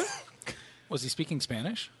 Spanish paper. Was he speaking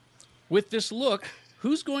Spanish? With this look,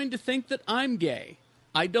 who's going to think that I'm gay?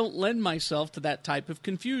 I don't lend myself to that type of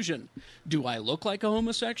confusion. Do I look like a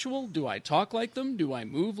homosexual? Do I talk like them? Do I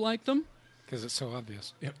move like them? Because it's so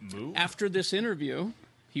obvious. Move? After this interview,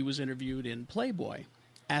 he was interviewed in Playboy,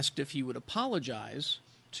 asked if he would apologize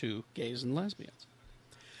to gays and lesbians.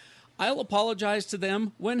 I'll apologize to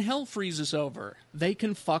them when hell freezes over. They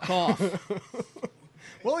can fuck off.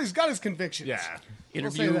 Well, he's got his convictions. Yeah.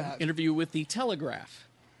 Interview with the Telegraph.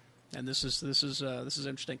 And this is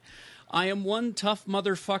interesting. I am one tough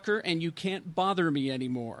motherfucker, and you can't bother me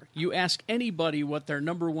anymore. You ask anybody what their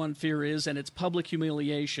number one fear is, and it's public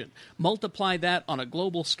humiliation. Multiply that on a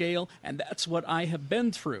global scale, and that's what I have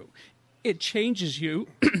been through. It changes you.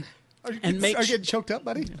 Are you getting choked up,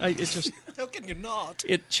 buddy? It's just how can you not?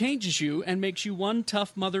 It changes you and makes you one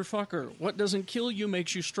tough motherfucker. What doesn't kill you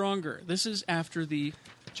makes you stronger. This is after the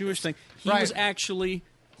Jewish thing. He was actually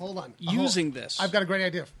using this. I've got a great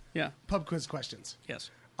idea. Yeah. Pub quiz questions. Yes.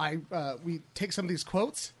 We take some of these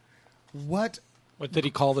quotes. What did he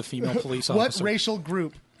call the female police officer? What racial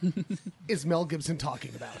group is Mel Gibson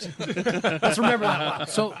talking about? Let's remember that one.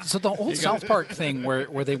 So the old South Park thing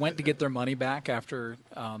where they went to get their money back after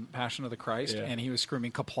Passion of the Christ, and he was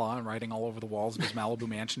screaming "Kapla" and writing all over the walls of his Malibu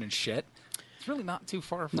mansion and shit. It's really not too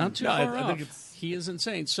far from Not too far off. He is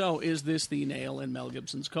insane. So is this the nail in Mel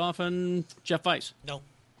Gibson's coffin? Jeff Weiss? No.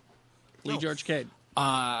 Lee George Cade?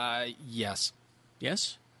 Yes.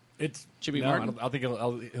 Yes? It's Jimmy Martin? I think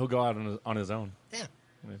he'll go out on his own. Yeah.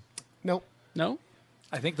 Nope. No?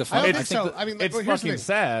 I think the I don't think so. I mean, it's here's the fucking thing.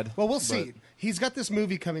 sad. Well, we'll see. He's got this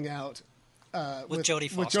movie coming out with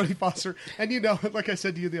Jodie Foster. With Jodie Foster, and like I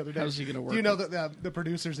said to you the other day, how's he going to work? Do you know that the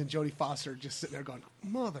producers and Jodie Foster just sitting there going,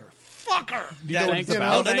 "Motherfucker!"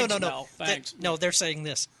 No. Thanks. No, they're saying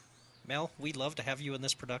this. Mel, we'd love to have you in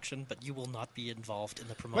this production, but you will not be involved in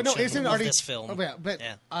the promotion of this film. Oh, yeah, but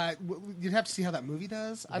you'd have to see how that movie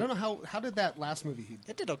does. I don't know how did that last movie?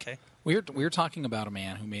 It did okay. We were talking about a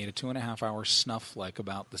man who made a 2.5-hour snuff flick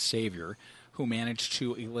about the Savior, who managed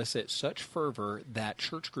to elicit such fervor that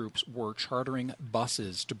church groups were chartering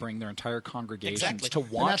buses to bring their entire congregations to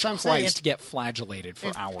watch Christ get flagellated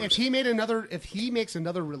for hours. If he makes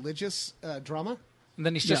another religious drama. And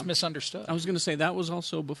then he's just misunderstood. I was going to say that was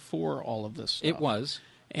also before all of this stuff. It was.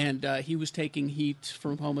 And he was taking heat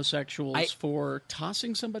from homosexuals for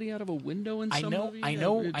tossing somebody out of a window in some movie. I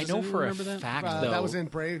know for a fact, though. That was in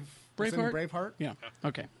Braveheart? Yeah.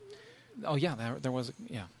 Okay. Oh, yeah, there was.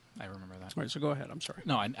 Yeah, I remember that. All right, so go ahead. I'm sorry.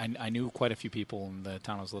 No, I knew quite a few people in the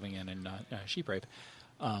town I was living in Sheep Rape,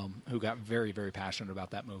 who got very, very passionate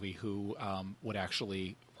about that movie, who would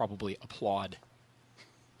actually probably applaud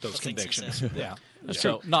those convictions. Yeah.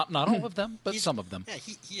 So not all of them, but some of them. Yeah,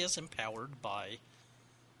 he is empowered by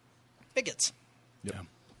bigots. Yeah.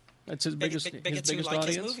 That's his biggest bigots his biggest who like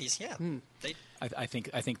audience? his movies. Yeah. I think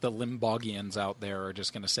the Limbaughians out there are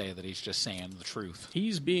just going to say that he's just saying the truth.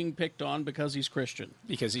 He's being picked on because he's Christian.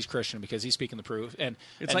 Because he's speaking the truth, and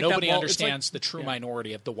like nobody understands the true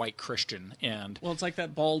minority of the white Christian. And it's like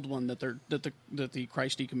that Baldwin that the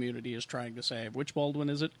Christy community is trying to save. Which Baldwin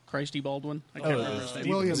is it? Christy Baldwin? I can't remember his name.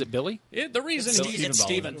 William. Is it Billy? The reason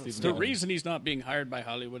Stephen. reason he's not being hired by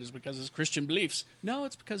Hollywood is because of his Christian beliefs. No,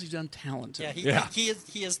 it's because he's untalented. Yeah,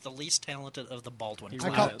 he is the least talented of the Baldwin.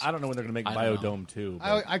 I don't know when they're going to make Biodome 2.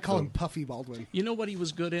 I call him Puffy Baldwin. You know what he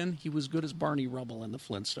was good in? He was good as Barney Rubble in the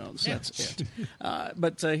Flintstones. Yeah. That's it.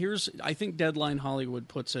 But I think Deadline Hollywood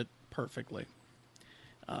puts it perfectly.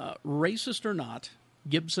 Racist or not,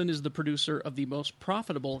 Gibson is the producer of the most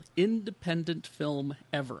profitable independent film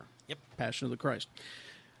ever. Yep. Passion of the Christ.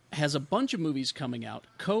 Has a bunch of movies coming out.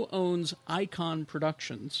 Co-owns Icon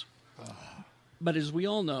Productions. But as we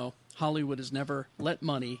all know, Hollywood has never let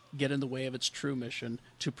money get in the way of its true mission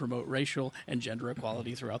to promote racial and gender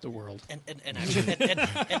equality throughout the world. And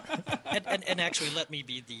actually, let me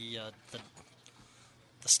be the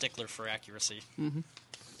stickler for accuracy. Mm-hmm.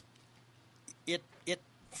 It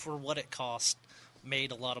for what it cost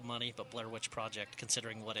made a lot of money, but Blair Witch Project,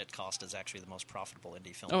 considering what it cost, is actually the most profitable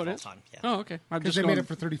indie film of all time. Yeah. Oh, okay. Because they made it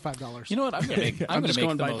for $35. You know what? I'm going to make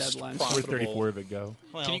the most profitable. 34 if it go.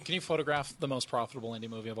 Well, can you photograph the most profitable indie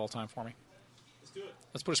movie of all time for me? Let's do it.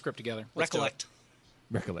 Let's put a script together. Recollect.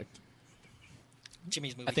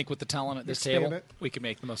 Jimmy's movie. I think with the talent at this Expand table, it. we could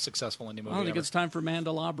make the most successful indie movie I don't think ever. it's time for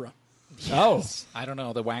Mandelabra. Yes. I don't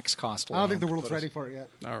know. The wax cost. I don't think the world's ready for it yet.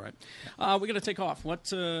 All right. We're going to take off.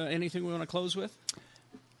 What? Anything we want to close with?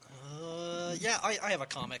 Yeah, I have a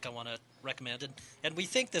comic I want to recommend, and we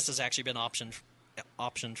think this has actually been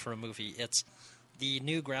optioned for a movie. It's the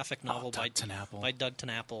new graphic novel by Doug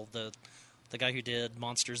TenNapel, the guy who did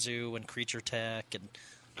Monster Zoo and Creature Tech and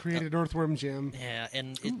created Earthworm Jim. Yeah,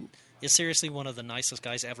 and it is seriously one of the nicest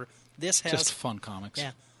guys ever. This has just fun comics.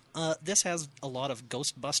 Yeah. This has a lot of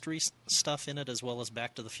Ghostbustery stuff in it, as well as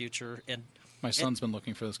Back to the Future. And my son's been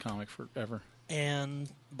looking for this comic forever. And,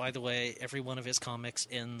 by the way, every one of his comics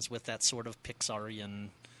ends with that sort of Pixarian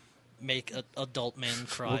make adult men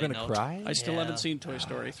cry. We're going to cry? I still haven't seen Toy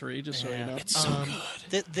Story 3, just so you know. It's so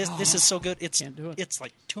good. This is so good. Can't do it. It's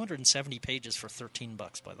like 270 pages for $13,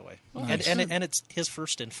 by the way. Nice. And it's his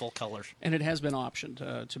first in full color. And it has been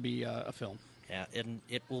optioned to be a film. Yeah, and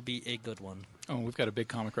it will be a good one. Oh, we've got a big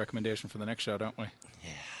comic recommendation for the next show, don't we? Yeah.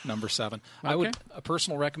 Number 7. Okay. A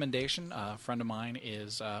personal recommendation. A friend of mine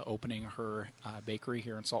is opening her bakery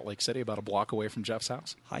here in Salt Lake City, about a block away from Jeff's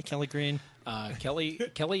house. Hi, Kelly Green. Kelly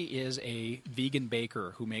is a vegan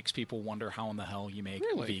baker who makes people wonder how in the hell you make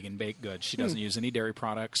vegan baked goods. She doesn't use any dairy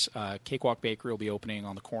products. Cakewalk Bakery will be opening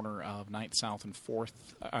on the corner of 9th South and 4th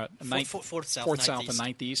South and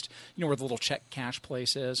 9th East. You know where the little check cash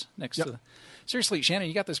place is next to the... Seriously, Shannon,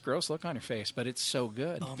 you got this gross look on your face, but it's so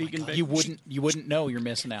good. Oh vegan you wouldn't know you're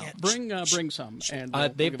missing out. Yeah, bring some. And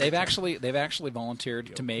they've actually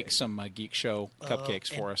volunteered to make some Geek Show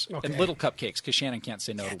cupcakes for us, and little cupcakes, because Shannon can't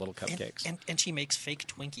say no to little cupcakes. And she makes fake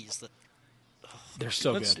Twinkies that. They're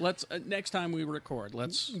so good. Let's next time we record.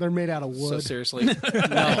 They're made out of wood. So seriously, no,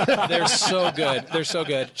 they're so good. They're so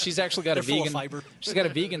good. She's actually got a vegan. Fiber. She's got a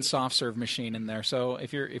vegan soft serve machine in there. So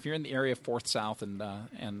if you're in the area of 4th South and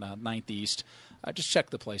 9th East, just check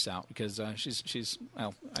the place out, because she's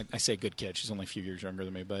well, I say good kid. She's only a few years younger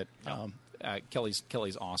than me, but. Kelly's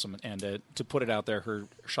awesome, and to put it out there, her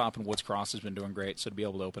shop in Woods Cross has been doing great. So to be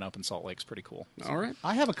able to open up in Salt Lake's pretty cool. All right,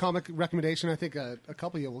 I have a comic recommendation. I think a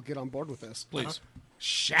couple of you will get on board with this. Please,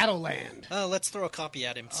 Shadowland. Let's throw a copy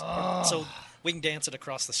at him so we can dance it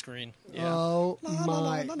across the screen. Yeah. Oh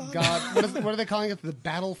my God! What are they calling it? The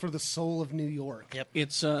Battle for the Soul of New York. Yep.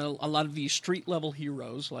 It's a lot of these street level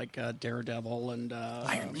heroes like Daredevil and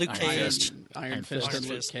Luke Cage, Iron Fist, and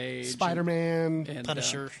Luke Cage, Spider-Man, and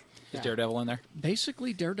Punisher. Is Daredevil in there?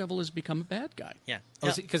 Basically, Daredevil has become a bad guy. Yeah.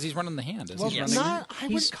 Because he's running the hand. Well, I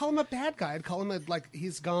wouldn't call him a bad guy. I'd call him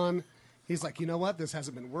he's gone. He's like, you know what? This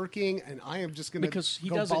hasn't been working, and I am just going to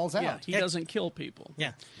go balls out. Yeah, he doesn't kill people.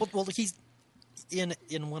 Yeah. Well, he's in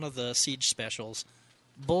one of the Siege specials.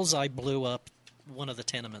 Bullseye blew up one of the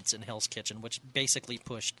tenements in Hell's Kitchen, which basically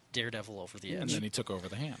pushed Daredevil over the edge. And then he took over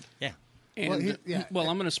the hand. Yeah. And, I'm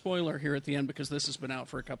going to spoiler here at the end, because this has been out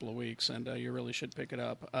for a couple of weeks, and you really should pick it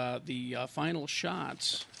up. The final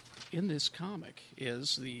shots in this comic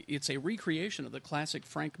it's a recreation of the classic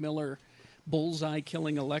Frank Miller Bullseye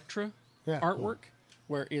killing Elektra artwork,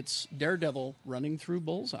 where it's Daredevil running through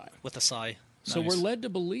Bullseye with a sigh. So we're led to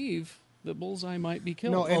believe that Bullseye might be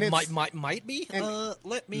killed. Might be.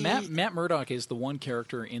 Let me. Matt Murdock is the one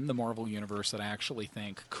character in the Marvel universe that I actually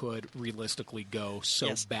think could realistically go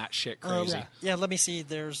batshit crazy. Yeah, let me see.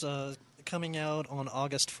 There's coming out on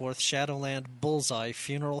August 4th, Shadowland Bullseye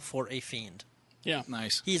Funeral for a Fiend. Yeah,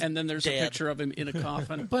 nice. And then there's a picture of him in a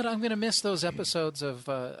coffin. But I'm going to miss those episodes of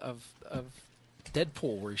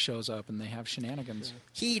Deadpool where he shows up and they have shenanigans.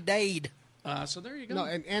 He died. So there you go. No,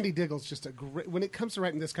 and Andy Diggle's just a great... When it comes to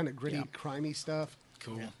writing this kind of gritty, crimey stuff,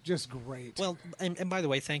 just great. Well, and by the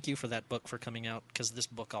way, thank you for that book for coming out, because this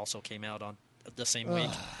book also came out on the same week.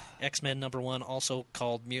 X-Men #1, also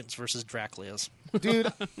called Mutants vs. Draculas.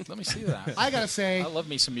 Dude, let me see that. I gotta say, I love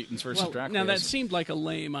me some Mutants vs. Draculas. Now that seemed like a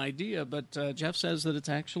lame idea, but Jeff says that it's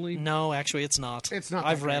actually... No, actually it's not. It's not.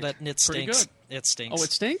 I've read it, and it stinks. Good. It stinks. Oh,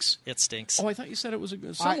 it stinks? It stinks. Oh, I thought you said it was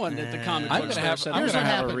someone at the comic book. I'm going to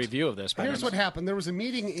have a review of this. Here's what happened. There was a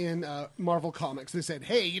meeting in Marvel Comics. They said,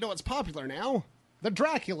 hey, you know what's popular now? The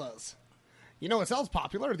Draculas. You know what else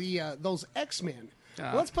popular? Those X-Men.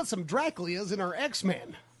 Let's put some Draculas in our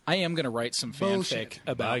X-Men. I am going to write some fanfic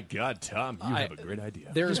about... My God, Tom, you have a great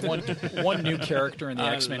idea. There's one new character in the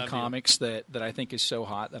X-Men comics that I think is so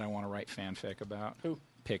hot that I want to write fanfic about. Who?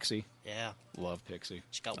 Pixie. Yeah. Love Pixie.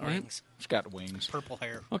 She's got wings. She's got wings. Purple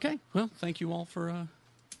hair. Okay. Well, thank you all for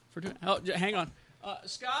doing... Oh, hang on.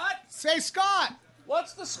 Scott? Say Scott!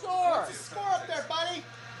 What's the score? What's the score up there, buddy?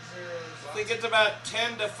 I think it's about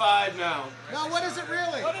 10-5 now. No, what is it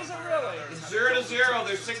really? What is it really? It's 0-0.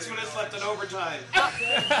 There's 6 minutes left in overtime.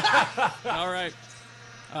 All right.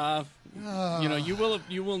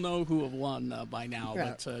 You will know who have won by now.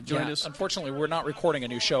 Yeah. But join us. Unfortunately, we're not recording a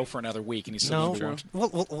new show for another week, and he's still no.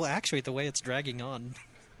 Well, actually, the way it's dragging on,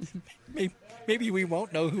 maybe we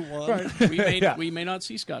won't know who won. Right. We may not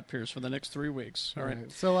see Scott Pierce for the next 3 weeks. All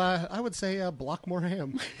right. So I would say block more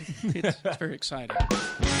ham. It's very exciting.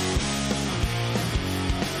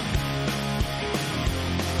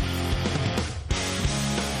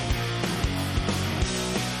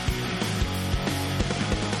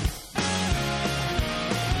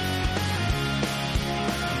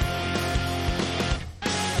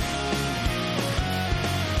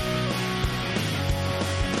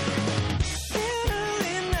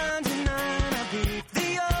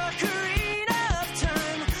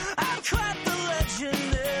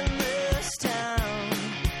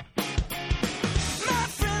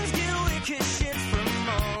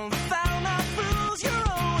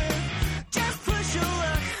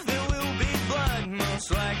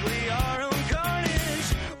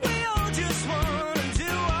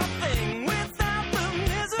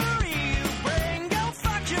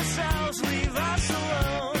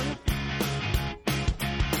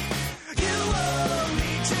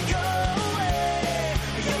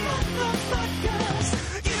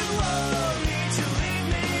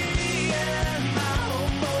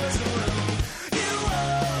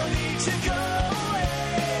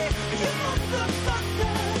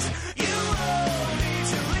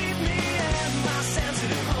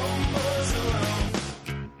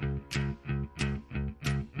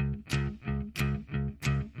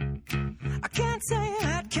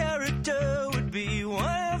 that character would be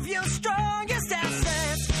one of your strongest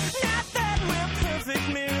assets. Not that we're perfect,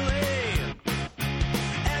 merely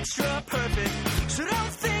extra perfect. So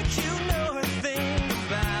don't think you know